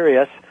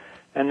Sirius,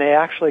 and they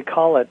actually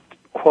call it,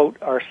 quote,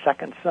 our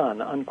second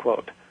sun,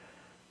 unquote.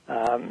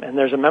 And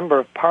there's a member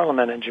of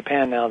parliament in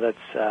Japan now that's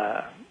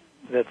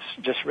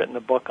just written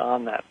a book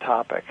on that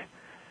topic.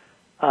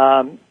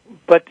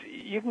 But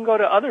you can go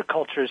to other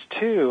cultures,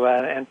 too,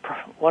 and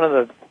one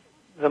of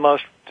the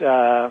most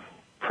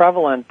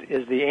prevalent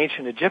is the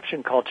ancient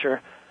Egyptian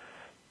culture,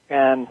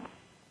 and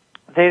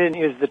they didn't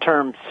use the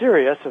term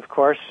Sirius, of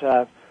course.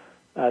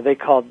 They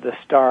called the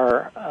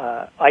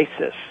star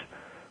Isis.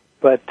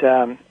 But,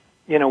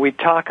 we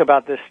talk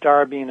about this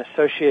star being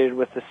associated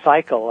with the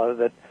cycle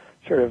that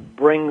sort of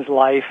brings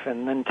life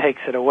and then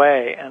takes it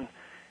away.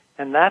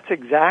 And that's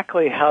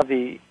exactly how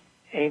the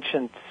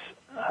ancient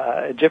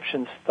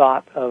Egyptians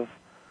thought of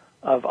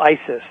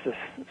Isis, the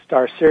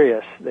star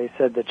Sirius. They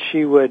said that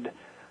she would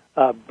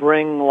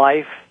bring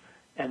life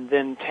and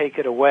then take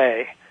it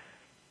away.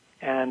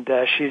 And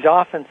she's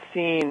often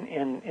seen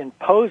in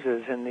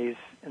poses in these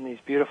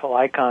beautiful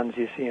icons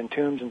you see in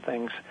tombs and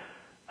things,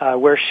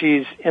 where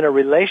she's in a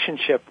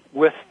relationship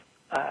with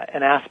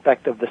an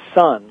aspect of the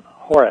sun,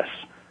 Horus.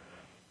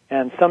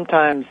 And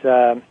sometimes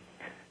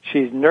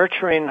she's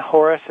nurturing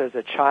Horus as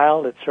a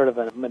child. It's sort of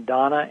a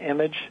Madonna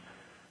image.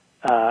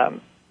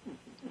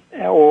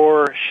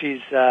 Or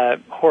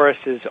Horus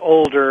is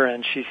older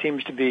and she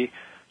seems to be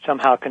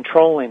somehow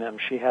controlling him.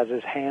 She has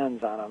his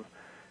hands on him.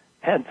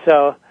 And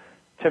so,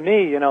 to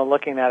me,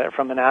 looking at it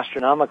from an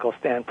astronomical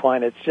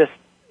standpoint, it's just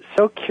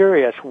so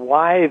curious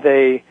why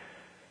they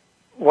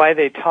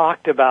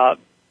talked about,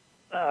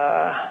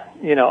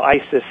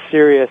 Isis,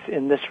 Sirius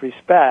in this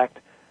respect,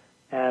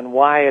 and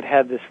why it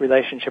had this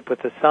relationship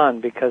with the sun,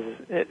 because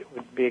it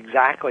would be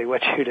exactly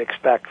what you'd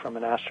expect from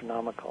an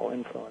astronomical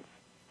influence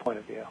point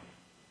of view.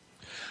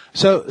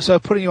 So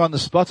putting you on the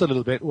spot a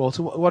little bit,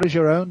 Walter, what is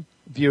your own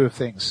view of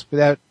things,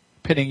 without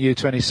pinning you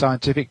to any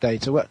scientific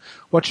data?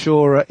 What's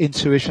your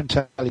intuition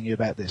telling you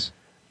about this?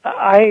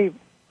 I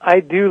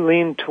do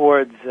lean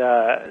towards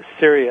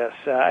Sirius.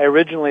 I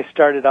originally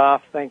started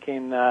off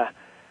thinking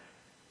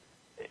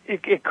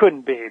it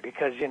couldn't be,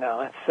 because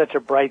it's such a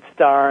bright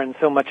star and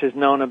so much is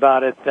known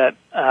about it that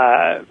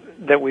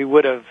we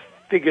would have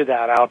figured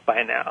that out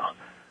by now.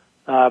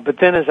 But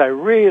then, as I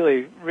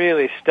really,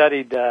 really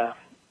studied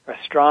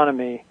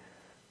astronomy,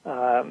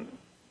 my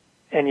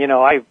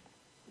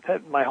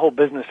whole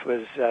business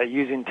was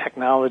using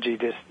technology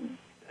to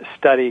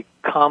study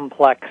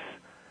complex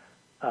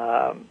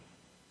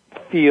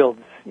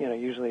fields,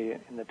 usually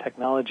in the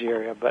technology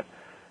area. But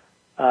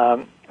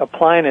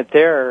applying it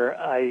there,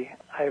 I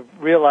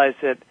realized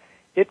that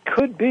it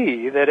could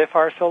be that if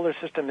our solar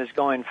system is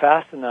going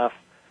fast enough,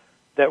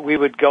 that we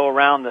would go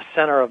around the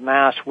center of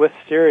mass with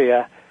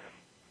Sirius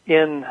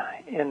in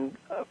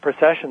a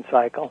precession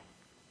cycle.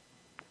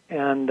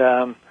 And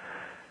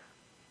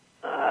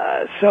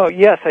so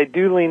yes, I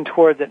do lean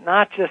towards it,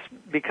 not just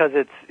because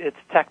it's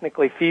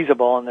technically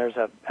feasible, and there's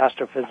an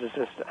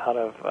astrophysicist out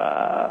of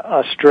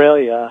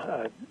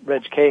Australia,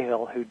 Reg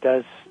Cahill, who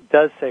does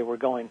say we're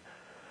going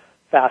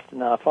fast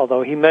enough,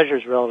 although he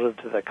measures relative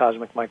to the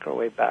cosmic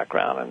microwave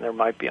background, and there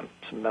might be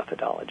some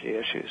methodology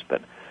issues,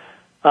 but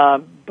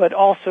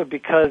also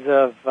because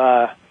of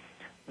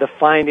the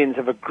findings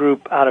of a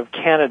group out of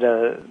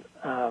Canada,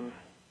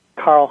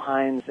 Karl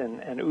Heinz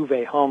and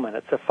Uwe Hohmann.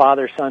 It's a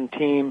father-son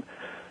team.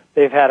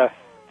 They've had a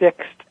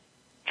fixed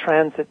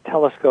transit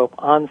telescope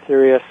on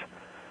Sirius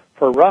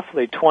for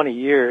roughly 20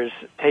 years,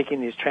 taking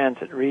these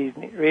transit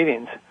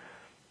readings,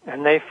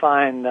 and they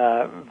find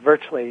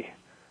virtually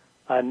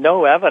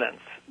no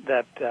evidence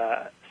that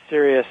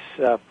Sirius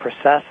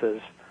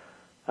precesses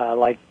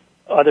like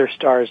other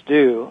stars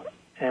do,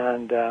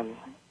 and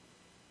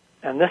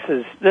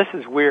this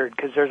is weird,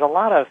 because there's a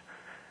lot of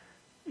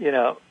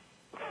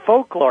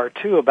folklore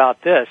too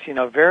about this.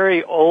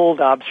 Very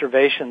old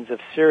observations of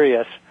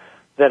Sirius,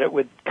 that it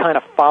would kind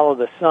of follow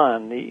the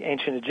sun. The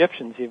ancient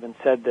Egyptians even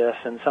said this,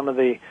 and some of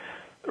the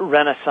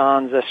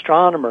Renaissance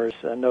astronomers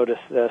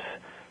noticed this.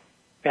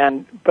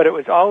 But it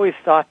was always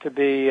thought to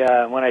be,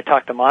 when I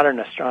talked to modern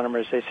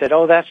astronomers, they said,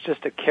 oh, that's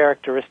just a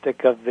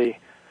characteristic of the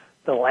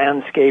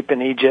landscape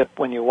in Egypt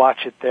when you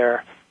watch it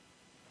there.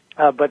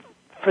 But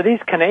for these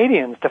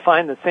Canadians to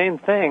find the same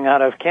thing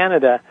out of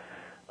Canada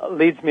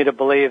leads me to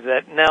believe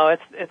that no,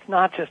 it's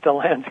not just a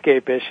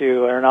landscape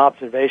issue or an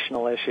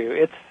observational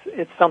issue.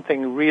 It's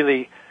something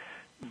really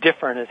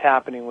different is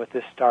happening with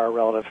this star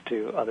relative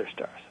to other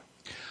stars.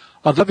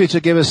 I'd love you to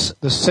give us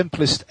the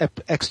simplest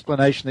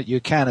explanation that you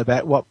can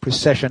about what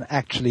precession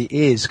actually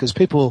is, because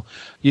people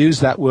use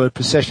that word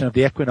precession of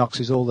the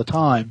equinoxes all the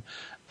time,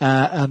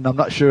 and I'm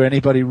not sure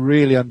anybody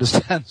really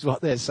understands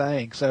what they're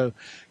saying. So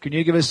can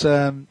you give us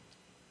an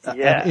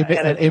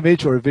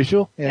image or a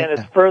visual? Yeah. And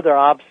it's further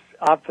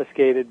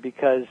obfuscated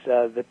because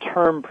the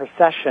term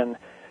precession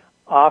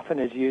often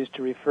is used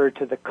to refer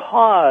to the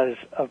cause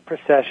of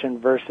precession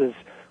versus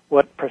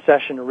what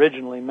precession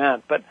originally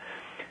meant. But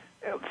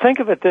think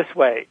of it this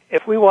way: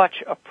 if we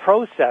watch a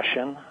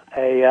procession,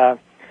 a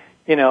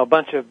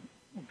bunch of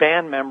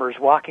band members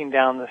walking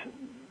down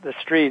the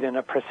street in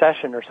a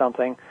procession or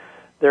something,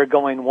 they're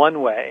going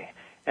one way.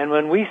 And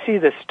when we see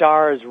the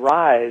stars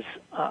rise,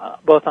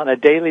 both on a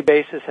daily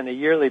basis and a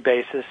yearly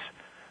basis,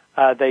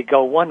 they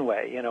go one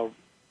way,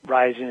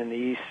 rising in the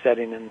east,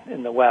 setting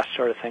in the west,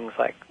 sort of things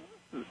like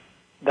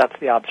that's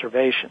the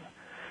observation.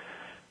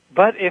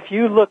 But if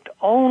you looked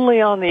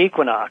only on the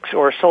equinox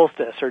or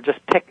solstice or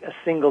just pick a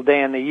single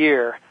day in the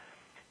year,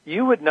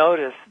 you would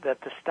notice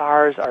that the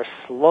stars are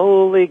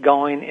slowly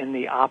going in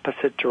the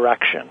opposite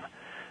direction.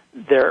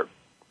 They're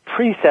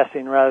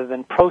precessing rather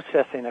than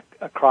processing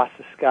across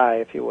the sky,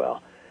 if you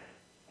will.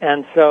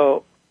 And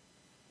so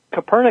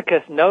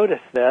Copernicus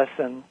noticed this,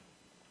 and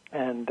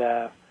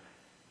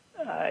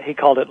he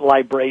called it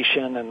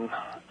libration, and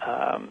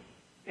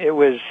it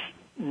was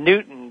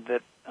Newton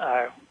that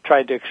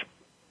tried to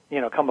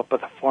come up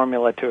with a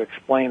formula to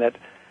explain it,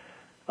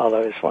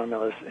 although his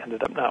formulas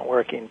ended up not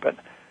working. But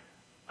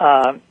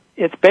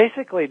it's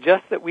basically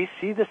just that we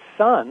see the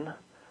sun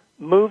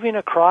moving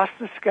across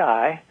the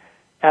sky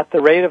at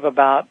the rate of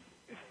about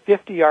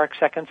 50 arc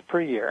seconds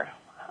per year.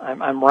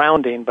 I'm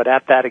rounding, but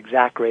at that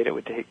exact rate, it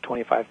would take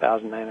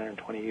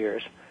 25,920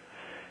 years.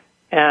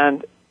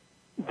 And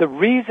the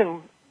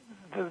reason,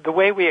 the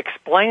way we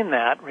explain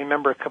that,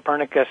 remember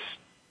Copernicus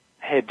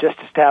had just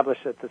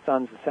established that the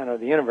sun's the center of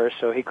the universe,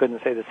 so he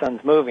couldn't say the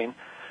sun's moving.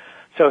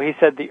 So he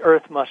said the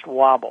earth must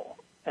wobble.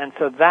 And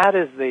so that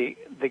is the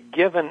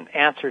given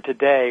answer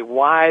today,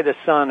 why the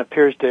sun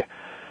appears to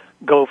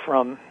go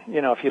from,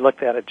 if you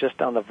looked at it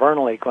just on the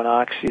vernal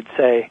equinox, you'd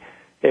say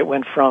it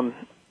went from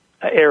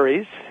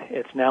Aries,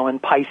 it's now in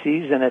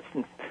Pisces, and it's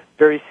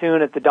very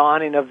soon at the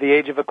dawning of the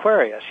age of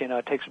Aquarius.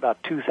 It takes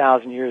about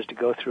 2,000 years to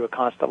go through a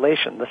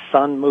constellation. The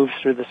sun moves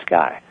through the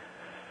sky.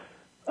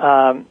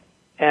 And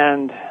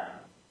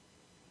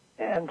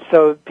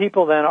so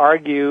people then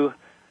argue,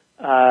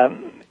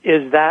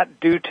 is that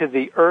due to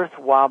the Earth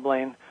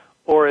wobbling,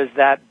 or is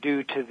that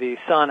due to the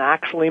sun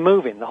actually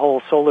moving, the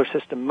whole solar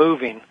system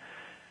moving?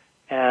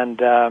 And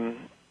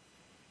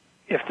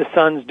if the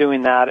sun's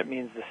doing that, it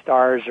means the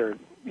stars are,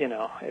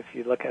 if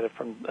you look at it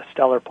from a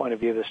stellar point of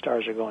view, the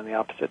stars are going the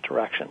opposite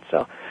direction.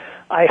 So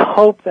I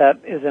hope that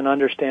is an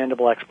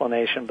understandable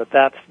explanation, but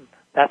that's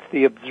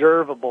the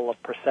observable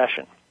of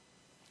precession.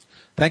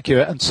 Thank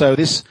you. And so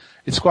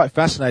it's quite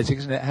fascinating,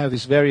 isn't it, how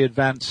this very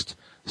advanced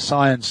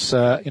science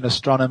in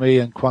astronomy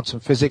and quantum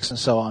physics and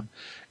so on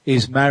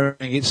is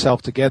marrying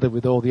itself together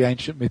with all the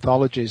ancient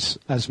mythologies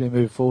as we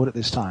move forward at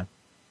this time.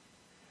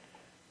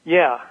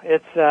 Yeah,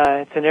 it's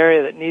an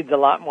area that needs a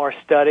lot more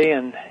study,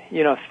 and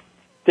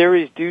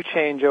theories do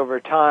change over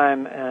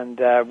time,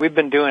 and we've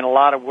been doing a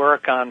lot of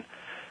work on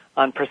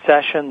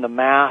precession, the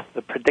math,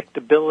 the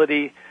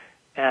predictability,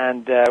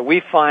 and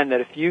we find that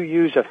if you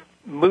use a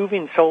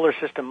moving solar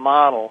system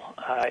model,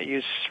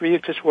 use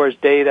Sri-Yukteswar's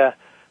data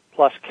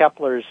plus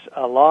Kepler's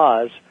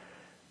laws,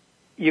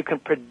 you can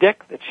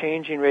predict the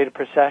changing rate of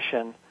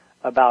precession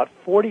about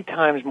 40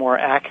 times more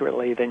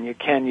accurately than you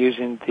can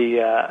using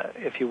the,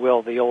 if you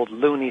will, the old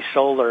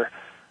lunisolar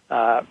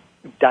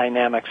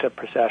dynamics of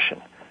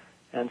precession.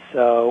 And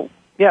so,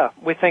 yeah,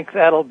 we think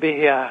that'll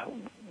be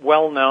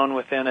well known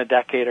within a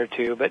decade or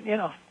two, but,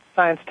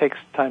 science takes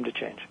time to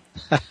change.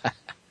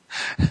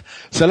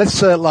 So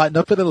let's lighten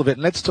up a little bit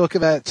and let's talk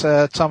about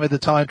Tommy the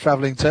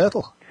Time-Traveling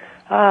Turtle.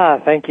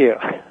 Thank you.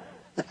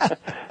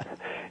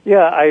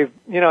 Yeah,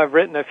 I've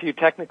written a few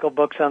technical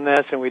books on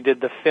this, and we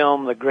did the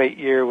film The Great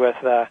Year with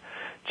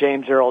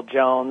James Earl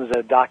Jones,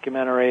 a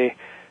documentary.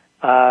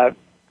 But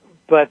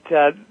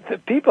the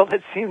people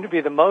that seem to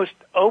be the most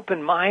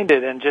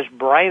open-minded and just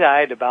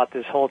bright-eyed about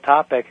this whole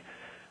topic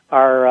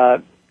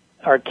are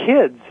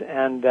kids,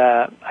 and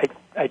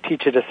I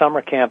teach at a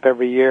summer camp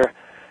every year,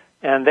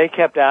 and they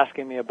kept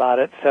asking me about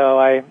it. So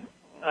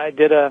I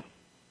did a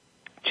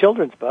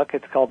children's book.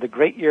 It's called The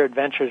Great Year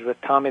Adventures with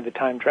Tommy the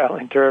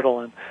Time-Traveling Turtle,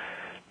 and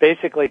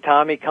basically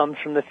Tommy comes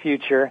from the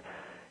future.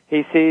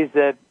 He sees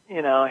that,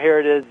 here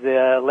it is,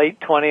 the late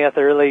 20th,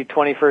 early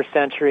 21st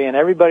century, and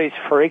everybody's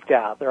freaked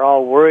out. They're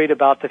all worried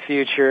about the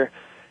future.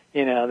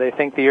 They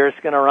think the Earth's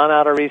going to run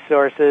out of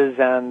resources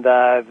and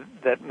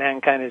that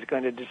mankind is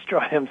going to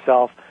destroy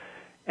himself.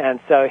 And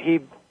so he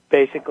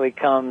basically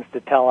comes to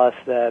tell us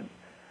that,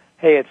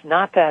 hey, it's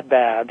not that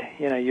bad.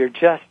 You're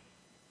just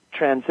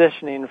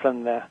transitioning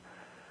from the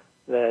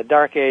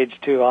dark age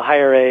to a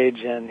higher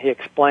age, and he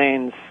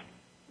explains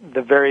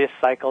the various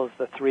cycles,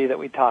 the 3 that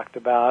we talked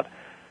about,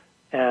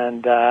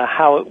 and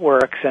how it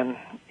works. And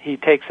he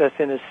takes us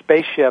in his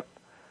spaceship,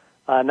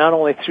 not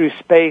only through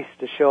space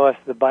to show us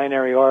the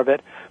binary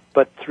orbit,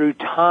 but through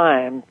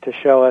time to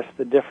show us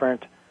the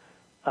different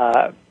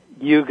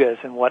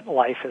yugas and what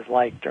life is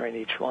like during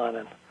each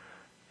one.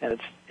 And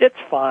it's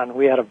fun.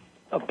 We had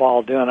a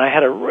ball doing it. I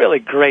had a really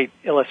great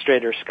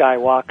illustrator, Sky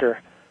Walker,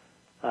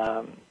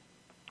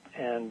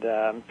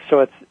 so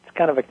it's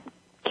kind of a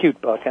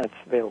cute book, and it's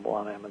available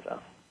on Amazon.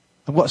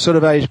 And what sort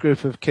of age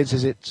group of kids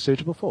is it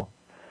suitable for?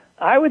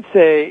 I would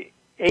say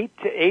 8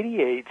 to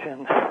 88,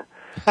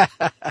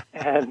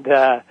 and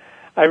I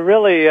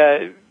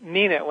really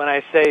mean it when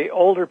I say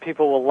older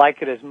people will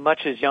like it as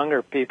much as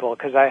younger people,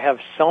 because I have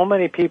so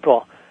many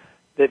people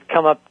that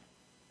come up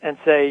and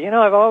say,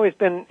 I've always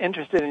been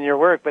interested in your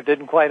work, but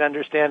didn't quite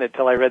understand it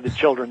till I read the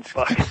children's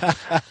book.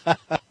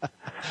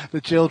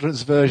 The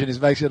children's version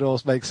makes it all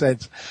make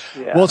sense.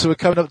 Yeah. Walter, we're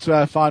coming up to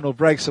our final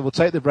break, so we'll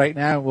take the break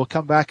now, and we'll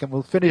come back and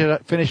we'll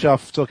finish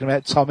off talking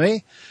about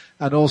Tommy,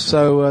 and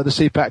also the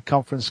CPAC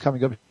conference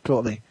coming up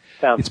shortly.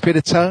 It's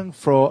Peter Tongue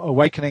for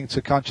Awakening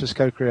to Conscious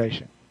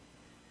Co-Creation.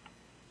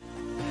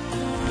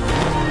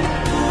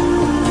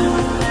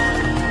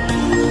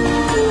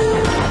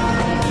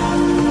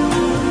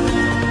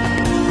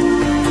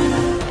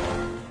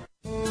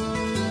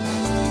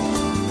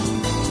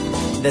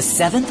 The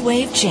Seventh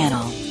Wave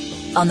Channel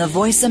on the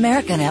Voice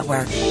America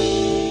Network.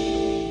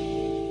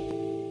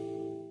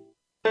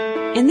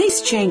 In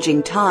these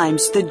changing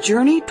times, the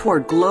journey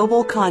toward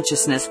global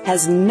consciousness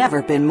has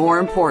never been more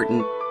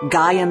important.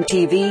 Gaiam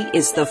TV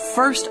is the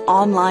first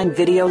online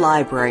video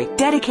library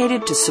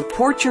dedicated to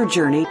support your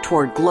journey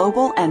toward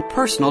global and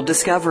personal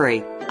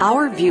discovery.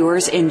 Our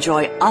viewers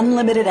enjoy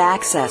unlimited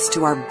access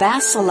to our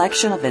vast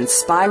selection of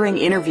inspiring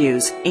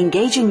interviews,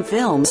 engaging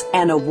films,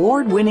 and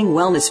award-winning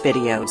wellness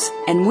videos.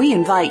 And we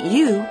invite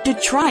you to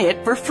try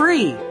it for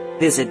free.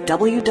 Visit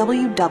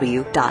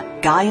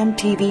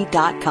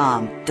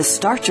www.gaiamtv.com to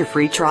start your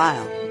free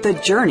trial. The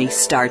journey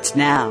starts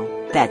now.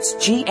 That's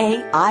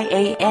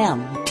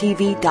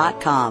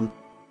GAIAMTV.com.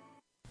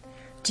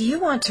 Do you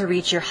want to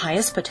reach your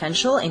highest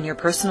potential in your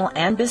personal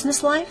and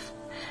business life?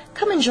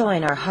 Come and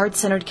join our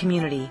heart-centered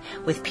community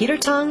with Peter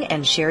Tongue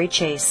and Sherry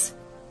Chase.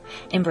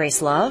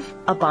 Embrace love,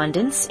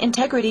 abundance,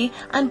 integrity,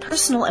 and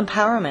personal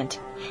empowerment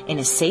in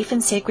a safe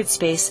and sacred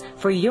space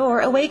for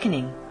your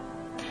awakening.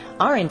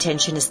 Our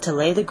intention is to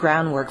lay the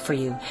groundwork for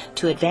you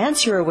to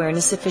advance your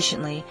awareness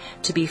efficiently,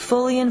 to be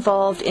fully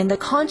involved in the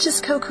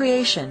conscious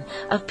co-creation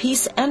of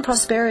peace and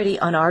prosperity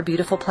on our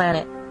beautiful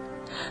planet.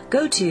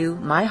 Go to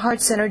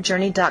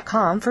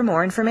myheartcenteredjourney.com for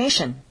more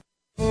information.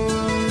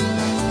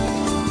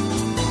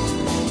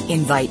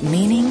 Invite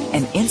meaning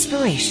and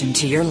inspiration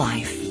to your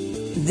life.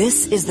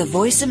 This is the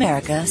Voice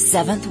America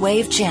Seventh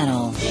Wave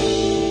Channel.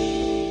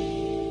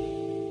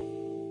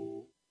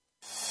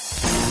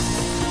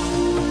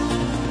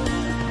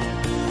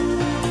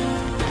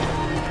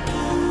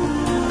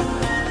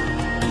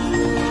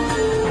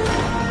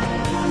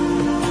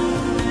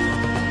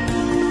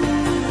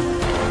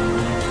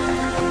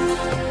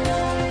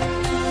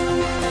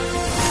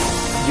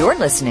 You're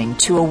listening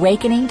to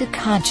Awakening to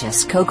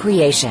Conscious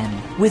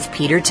Co-Creation with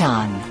Peter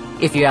Tongue.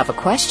 If you have a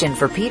question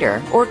for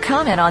Peter or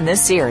comment on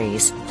this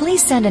series,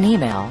 please send an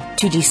email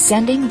to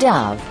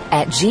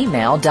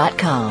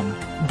descendingdove@gmail.com.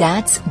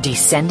 That's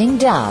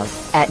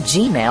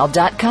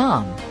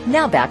descendingdove@gmail.com.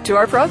 Now back to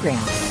our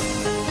program.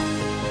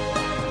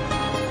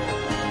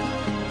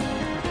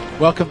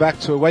 Welcome back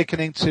to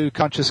Awakening to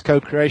Conscious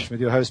Co-Creation with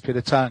your host,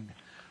 Peter Tongue.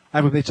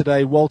 I'm with me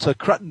today, Walter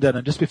Cruttenden,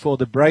 and just before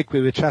the break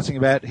we were chatting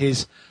about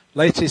his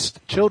latest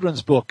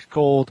children's book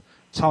called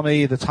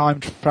Tommy the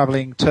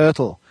Time-Traveling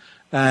Turtle.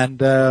 And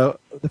the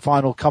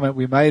final comment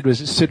we made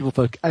was it's suitable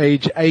for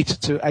age 8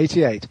 to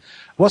 88.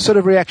 What sort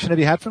of reaction have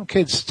you had from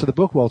kids to the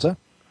book, Walter?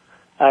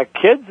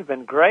 Kids have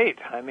been great.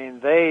 I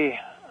mean, they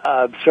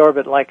absorb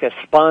it like a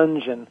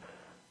sponge, and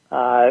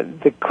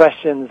the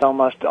questions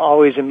almost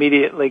always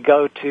immediately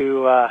go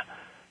to,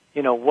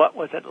 what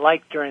was it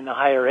like during the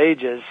higher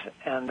ages?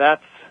 And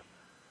that's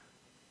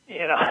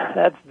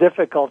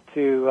difficult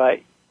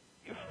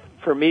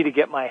for me to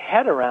get my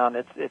head around.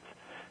 It's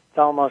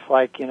almost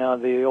like,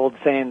 the old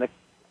saying, the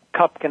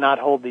cup cannot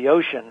hold the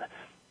ocean.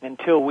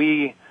 Until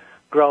we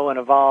grow and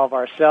evolve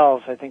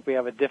ourselves, I think we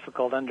have a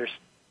difficult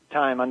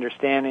time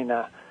understanding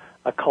a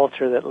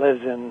culture that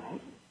lives in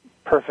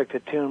perfect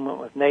attunement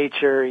with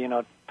nature,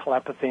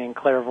 telepathy and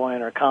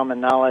clairvoyant or common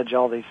knowledge,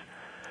 all these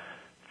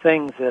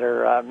things that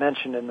are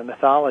mentioned in the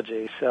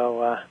mythology.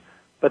 So,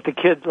 but the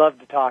kids love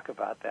to talk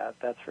about that,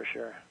 that's for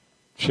sure.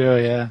 Sure,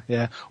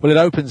 yeah. Well, it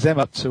opens them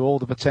up to all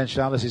the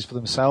potentialities for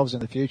themselves in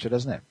the future,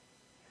 doesn't it?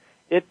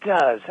 It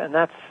does, and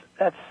that's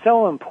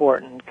so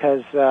important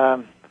because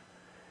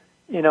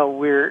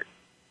we're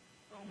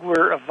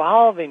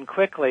evolving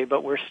quickly,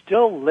 but we're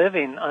still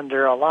living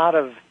under a lot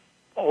of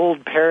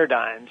old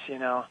paradigms.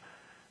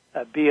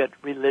 Be it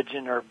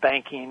religion or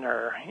banking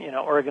or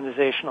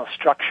organizational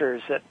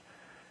structures that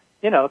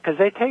because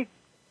they take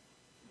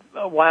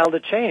a while to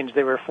change.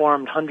 They were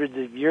formed hundreds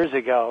of years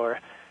ago,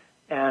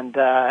 and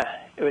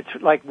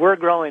it's like we're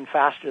growing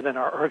faster than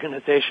our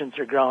organizations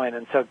are growing.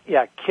 And so,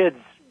 kids,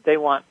 they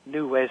want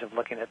new ways of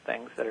looking at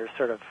things that are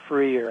sort of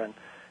freer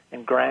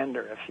and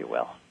grander, if you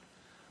will.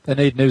 They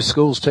need new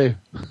schools too.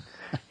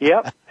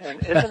 Yep, and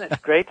isn't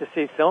it great to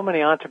see so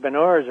many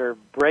entrepreneurs are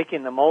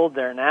breaking the mold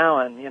there now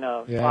and,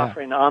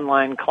 offering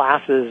online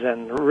classes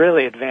and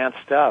really advanced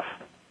stuff.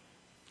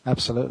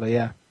 Absolutely,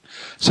 yeah.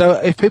 So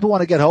if people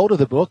want to get hold of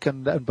the book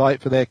and buy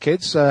it for their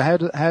kids, how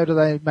do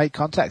they make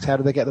contact? How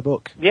do they get the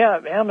book? Yeah,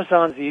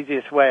 Amazon's the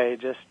easiest way.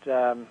 Just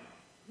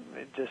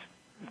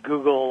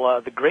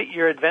Google The Great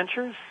Year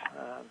Adventures.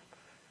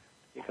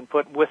 You can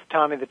put With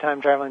Tommy the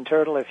Time Traveling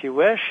Turtle if you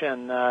wish,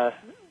 and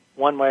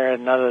one way or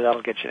another,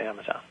 that'll get you to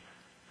Amazon.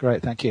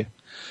 Great, thank you.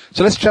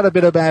 So let's chat a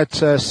bit about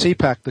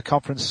CPAC, the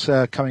conference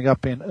coming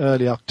up in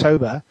early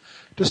October.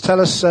 Just tell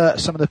us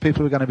some of the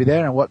people who are going to be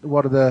there and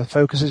what are the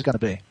focuses going to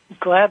be.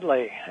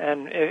 Gladly.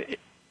 And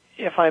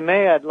if I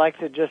may, I'd like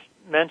to just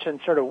mention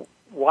sort of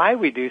why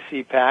we do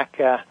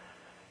CPAC.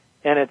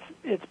 And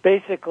it's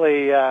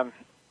basically,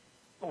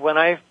 when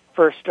I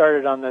first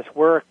started on this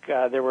work,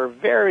 there were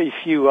very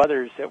few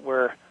others that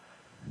were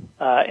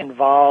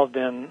involved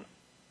in,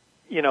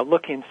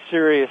 looking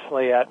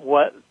seriously at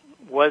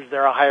was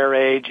there a higher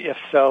age? If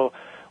so,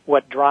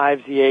 what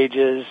drives the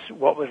ages?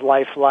 What was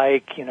life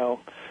like,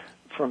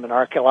 from an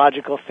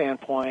archaeological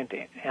standpoint,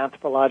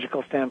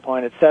 anthropological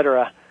standpoint, et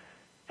cetera.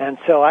 And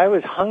so I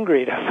was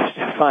hungry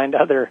to find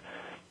other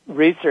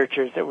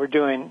researchers that were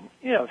doing,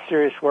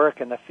 serious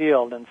work in the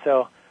field. And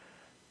so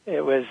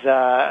it was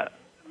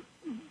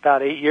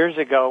about 8 years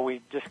ago,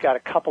 we just got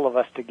a couple of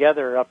us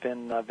together up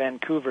in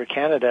Vancouver,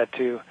 Canada,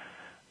 to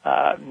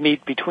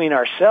meet between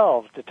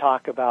ourselves to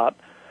talk about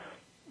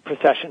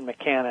precession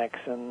mechanics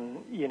and,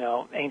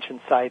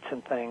 ancient sites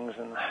and things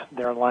and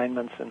their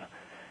alignments.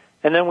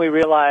 And then we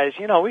realized,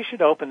 we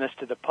should open this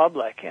to the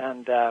public.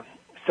 And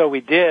so we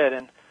did.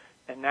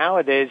 And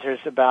nowadays there's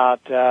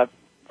about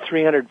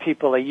 300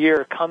 people a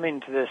year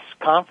coming to this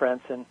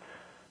conference. And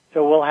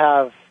so we'll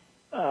have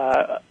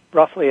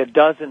roughly a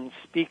dozen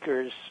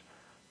speakers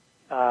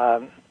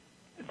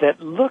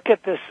that look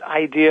at this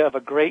idea of a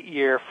great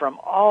year from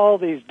all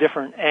these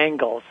different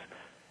angles.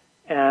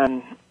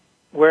 And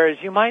whereas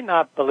you might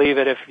not believe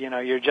it if,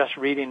 you're just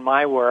reading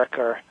my work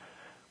or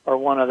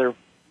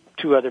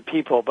two other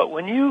people, but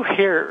when you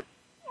hear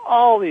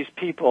all these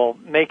people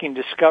making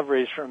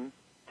discoveries from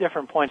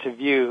different points of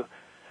view,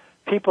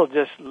 people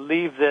just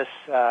leave this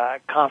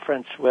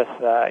conference with,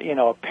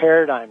 a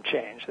paradigm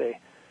change.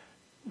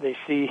 They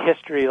see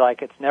history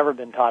like it's never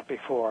been taught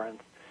before.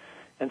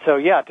 And so,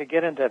 to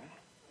get into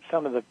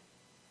some of the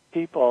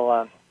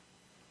people,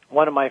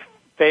 one of my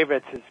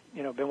favorites has,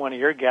 been one of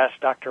your guests,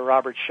 Dr.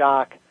 Robert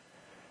Schoch.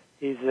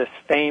 He's this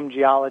famed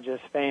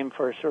geologist, famed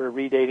for sort of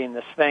redating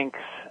the Sphinx,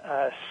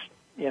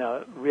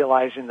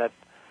 realizing that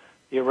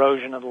the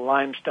erosion of the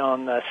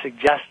limestone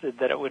suggested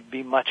that it would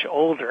be much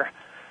older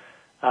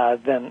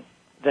than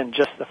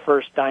just the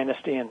first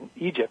dynasty in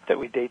Egypt that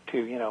we date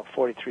to,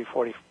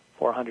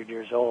 4,400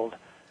 years old.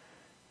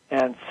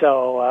 And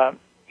so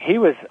he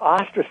was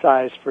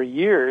ostracized for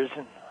years,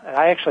 and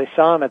I actually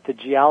saw him at the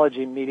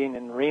geology meeting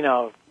in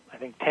Reno, I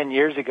think 10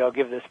 years ago,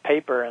 give this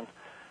paper, and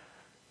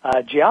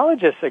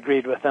geologists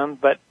agreed with him,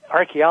 but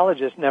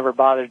archaeologists never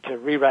bothered to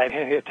rewrite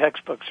any of the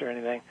textbooks or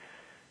anything.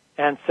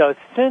 And so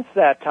since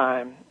that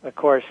time, of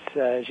course,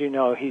 as you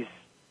know,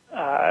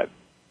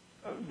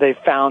 they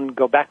found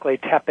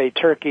Göbekli Tepe,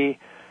 Turkey,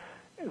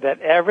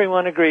 that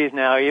everyone agrees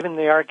now, even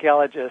the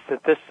archaeologists,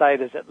 that this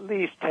site is at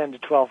least 10 to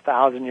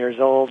 12,000 years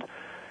old,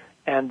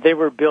 and they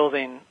were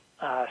building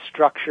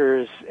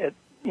structures,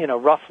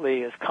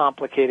 roughly as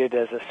complicated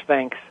as a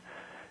Sphinx.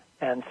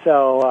 And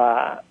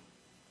so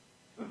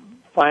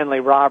finally,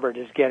 Robert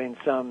is getting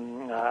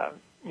some,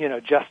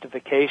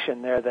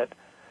 justification there that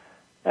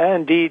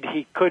indeed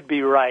he could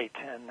be right.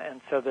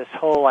 And so this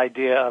whole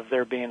idea of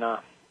there being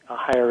a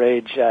higher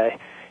age,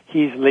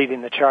 he's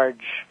leading the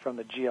charge from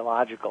a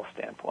geological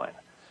standpoint.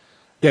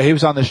 Yeah, he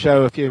was on the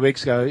show a few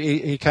weeks ago.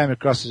 He came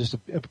across as just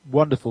a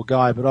wonderful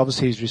guy, but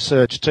obviously his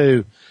research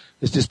too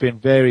has just been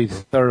very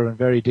thorough and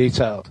very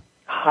detailed.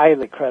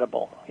 Highly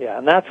credible, yeah.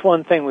 And that's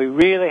one thing we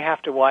really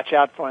have to watch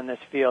out for in this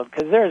field,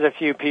 because there's a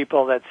few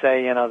people that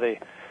say,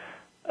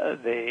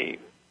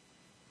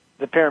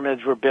 the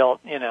pyramids were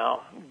built,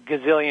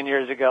 gazillion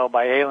years ago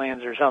by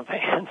aliens or something.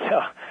 And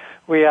so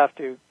we have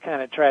to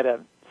kind of try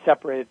to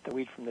separate the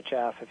wheat from the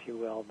chaff, if you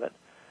will. But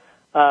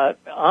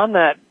on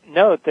that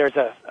note, there's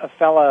a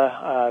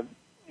fella,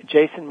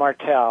 Jason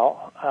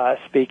Martell,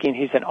 speaking.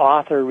 He's an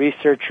author,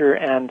 researcher,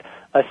 and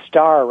a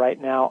star right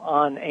now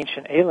on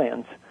Ancient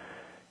Aliens.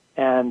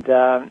 And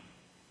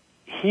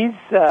he's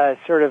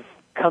sort of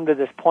come to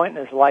this point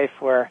in his life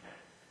where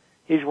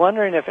he's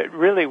wondering if it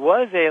really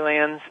was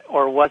aliens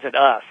or was it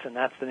us, and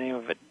that's the name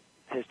of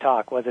his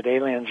talk, was it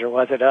aliens or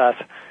was it us,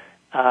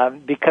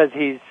 because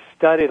he's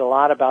studied a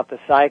lot about the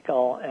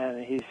cycle,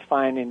 and he's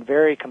finding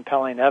very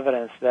compelling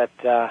evidence that,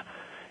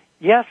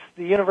 yes,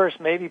 the universe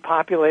may be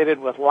populated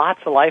with lots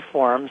of life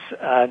forms.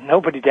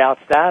 Nobody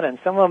doubts that, and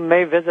some of them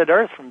may visit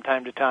Earth from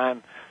time to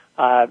time.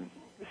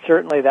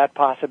 Certainly that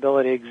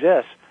possibility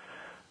exists.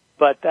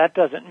 But that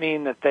doesn't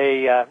mean that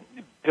they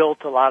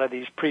built a lot of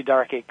these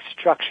pre-Darkic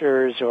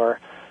structures or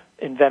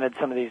invented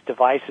some of these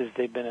devices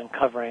they've been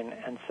uncovering.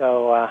 And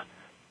so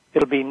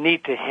it'll be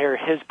neat to hear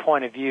his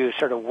point of view,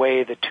 sort of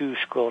weigh the two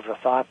schools of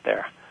thought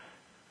there.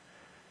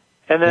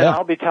 And then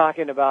I'll be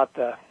talking about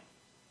the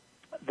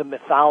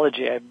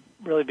mythology. I've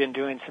really been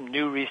doing some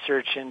new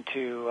research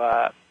into,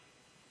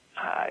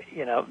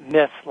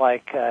 myths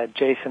like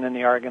Jason and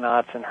the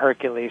Argonauts and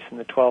Hercules and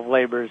the 12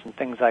 Labors and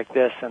things like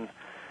this, and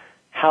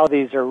how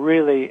these are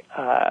really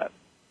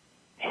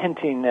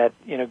hinting at,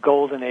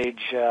 Golden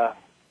Age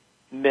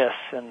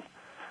myths. And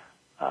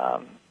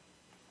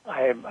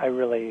I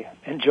really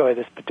enjoy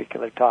this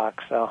particular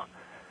talk. So.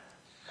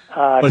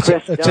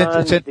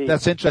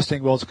 That's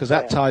interesting, Walter, because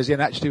that ties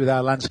in actually with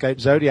our landscape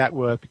zodiac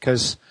work,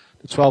 because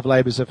the 12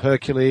 Labors of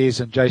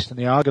Hercules and Jason and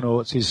the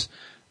Argonauts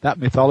that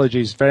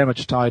mythology is very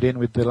much tied in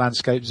with the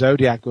landscape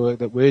zodiac work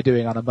that we're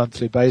doing on a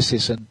monthly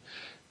basis and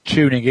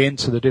tuning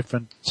into the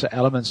different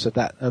elements of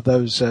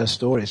those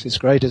stories. It's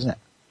great, isn't it?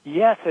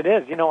 Yes, it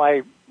is.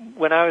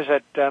 When I was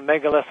at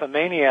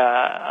Megalithomania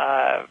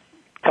a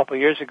couple of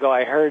years ago,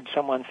 I heard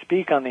someone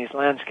speak on these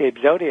landscape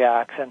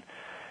zodiacs, and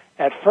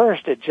at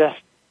first it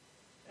just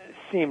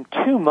seemed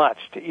too much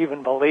to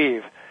even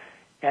believe.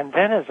 And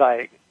then as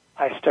I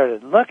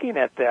started looking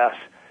at this,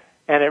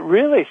 and it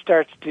really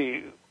starts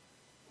to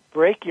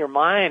break your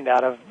mind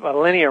out of a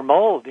linear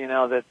mold,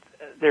 that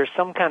there's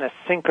some kind of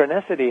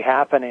synchronicity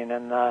happening.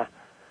 And,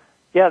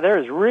 there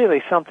is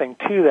really something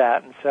to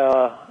that. And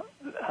so,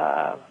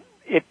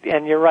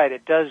 and you're right,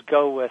 it does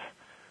go with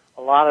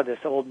a lot of this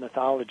old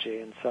mythology.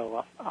 And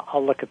so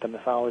I'll look at the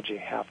mythology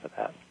half of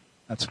that.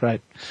 That's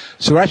great.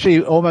 So we're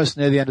actually almost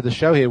near the end of the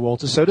show here,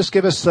 Walter. So just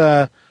give us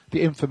the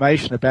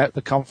information about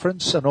the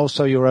conference and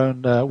also your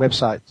own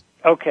website.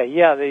 Okay,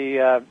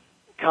 the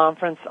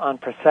Conference on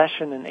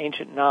Precession and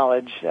Ancient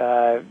Knowledge,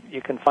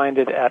 you can find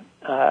it at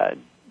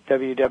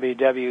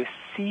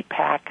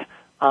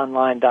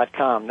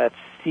www.cpaconline.com. That's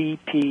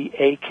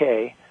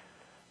CPAK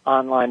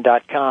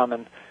online.com.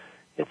 And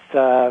it's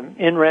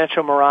in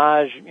Rancho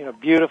Mirage,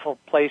 beautiful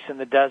place in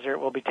the desert.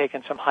 We'll be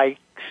taking some hikes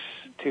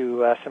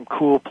to some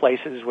cool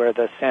places where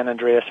the San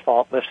Andreas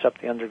Fault lifts up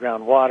the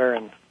underground water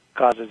and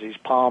causes these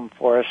palm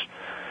forests.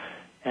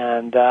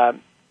 And,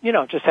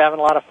 just having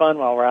a lot of fun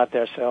while we're out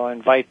there. So I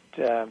invite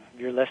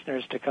your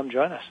listeners to come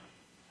join us.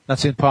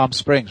 That's in Palm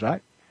Springs,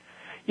 right?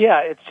 Yeah,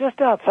 it's just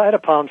outside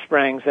of Palm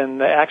Springs.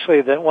 And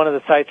actually, one of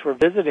the sites we're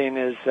visiting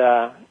is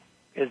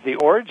the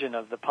origin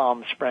of the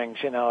Palm Springs.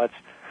 It's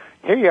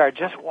here you are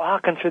just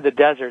walking through the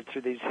desert,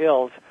 through these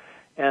hills,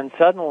 and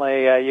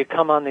suddenly you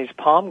come on these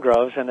palm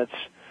groves, and it's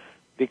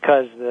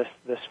because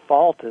this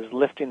fault is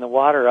lifting the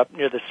water up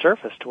near the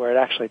surface to where it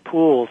actually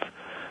pools.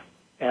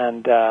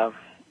 And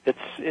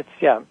it's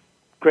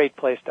great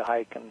place to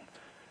hike, and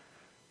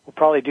we'll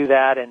probably do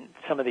that in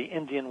some of the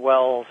Indian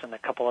Wells and a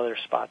couple other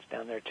spots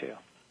down there too.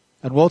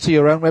 And Walter,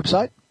 your own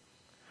website?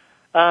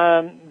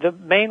 The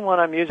main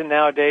one I'm using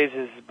nowadays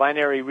is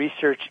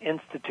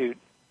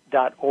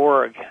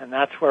binaryresearchinstitute.org, and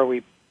that's where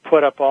we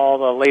put up all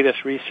the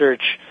latest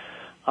research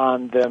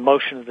on the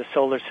motion of the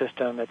solar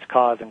system, its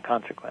cause and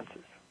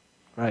consequences.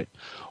 Right.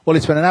 Well,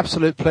 it's been an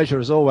absolute pleasure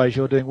as always.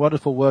 You're doing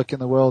wonderful work in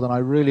the world, and I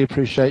really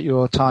appreciate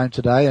your time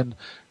today, and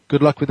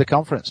good luck with the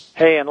conference.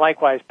 Hey, and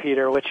likewise,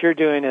 Peter. What you're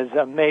doing is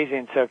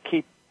amazing, so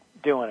keep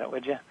doing it,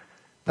 would you?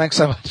 Thanks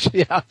so much.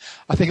 Yeah,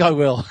 I think I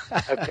will.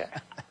 Okay.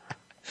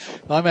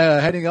 I'm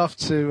heading off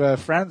to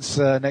France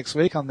next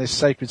week on this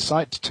Sacred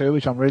Site tour,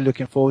 which I'm really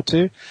looking forward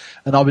to.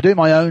 And I'll be doing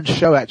my own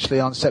show, actually,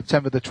 on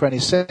September the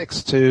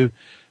 26th to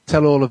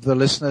tell all of the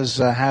listeners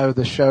how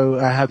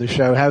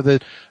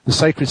the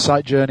Sacred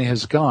Site journey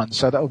has gone.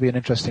 So that will be an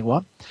interesting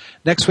one.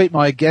 Next week,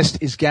 my guest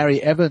is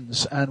Gary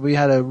Evans, and we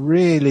had a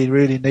really,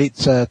 really neat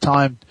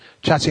time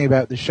chatting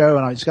about the show,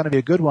 and it's going to be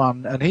a good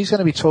one. And he's going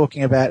to be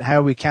talking about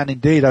how we can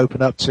indeed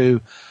open up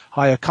to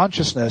higher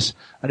consciousness,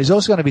 and he's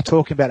also going to be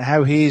talking about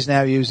how he is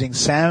now using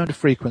sound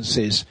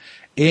frequencies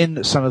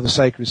in some of the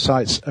sacred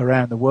sites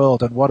around the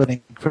world, and what an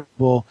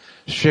incredible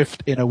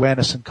shift in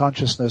awareness and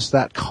consciousness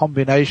that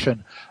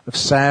combination of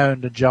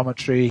sound and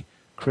geometry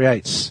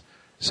creates.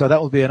 So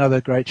that will be another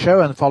great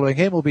show, and following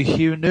him will be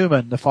Hugh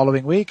Newman the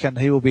following week, and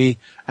he will be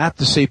at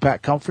the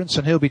CPAC conference,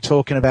 and he'll be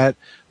talking about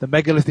the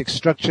megalithic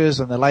structures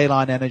and the ley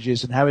line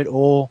energies and how it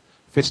all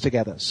fits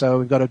together. So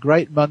we've got a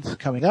great month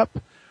coming up.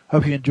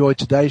 Hope you enjoyed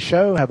today's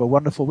show. Have a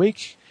wonderful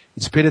week.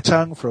 It's Peter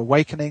Tongue for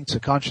Awakening to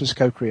Conscious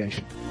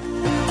Co-Creation.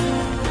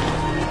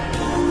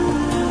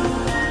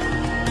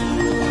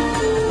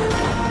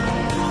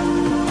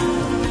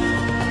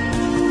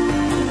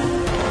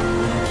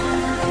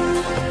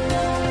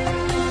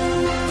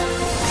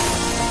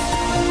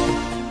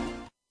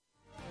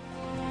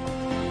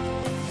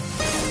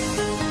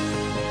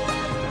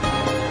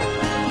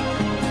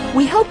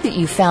 We hope that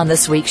you found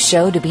this week's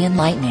show to be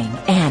enlightening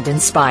and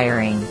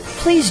inspiring.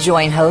 Please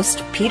join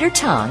host Peter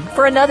Tongue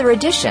for another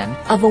edition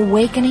of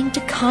Awakening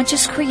to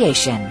Conscious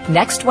Creation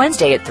next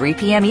Wednesday at 3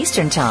 p.m.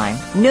 Eastern Time,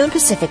 noon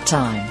Pacific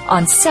Time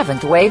on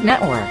Seventh Wave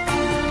Network.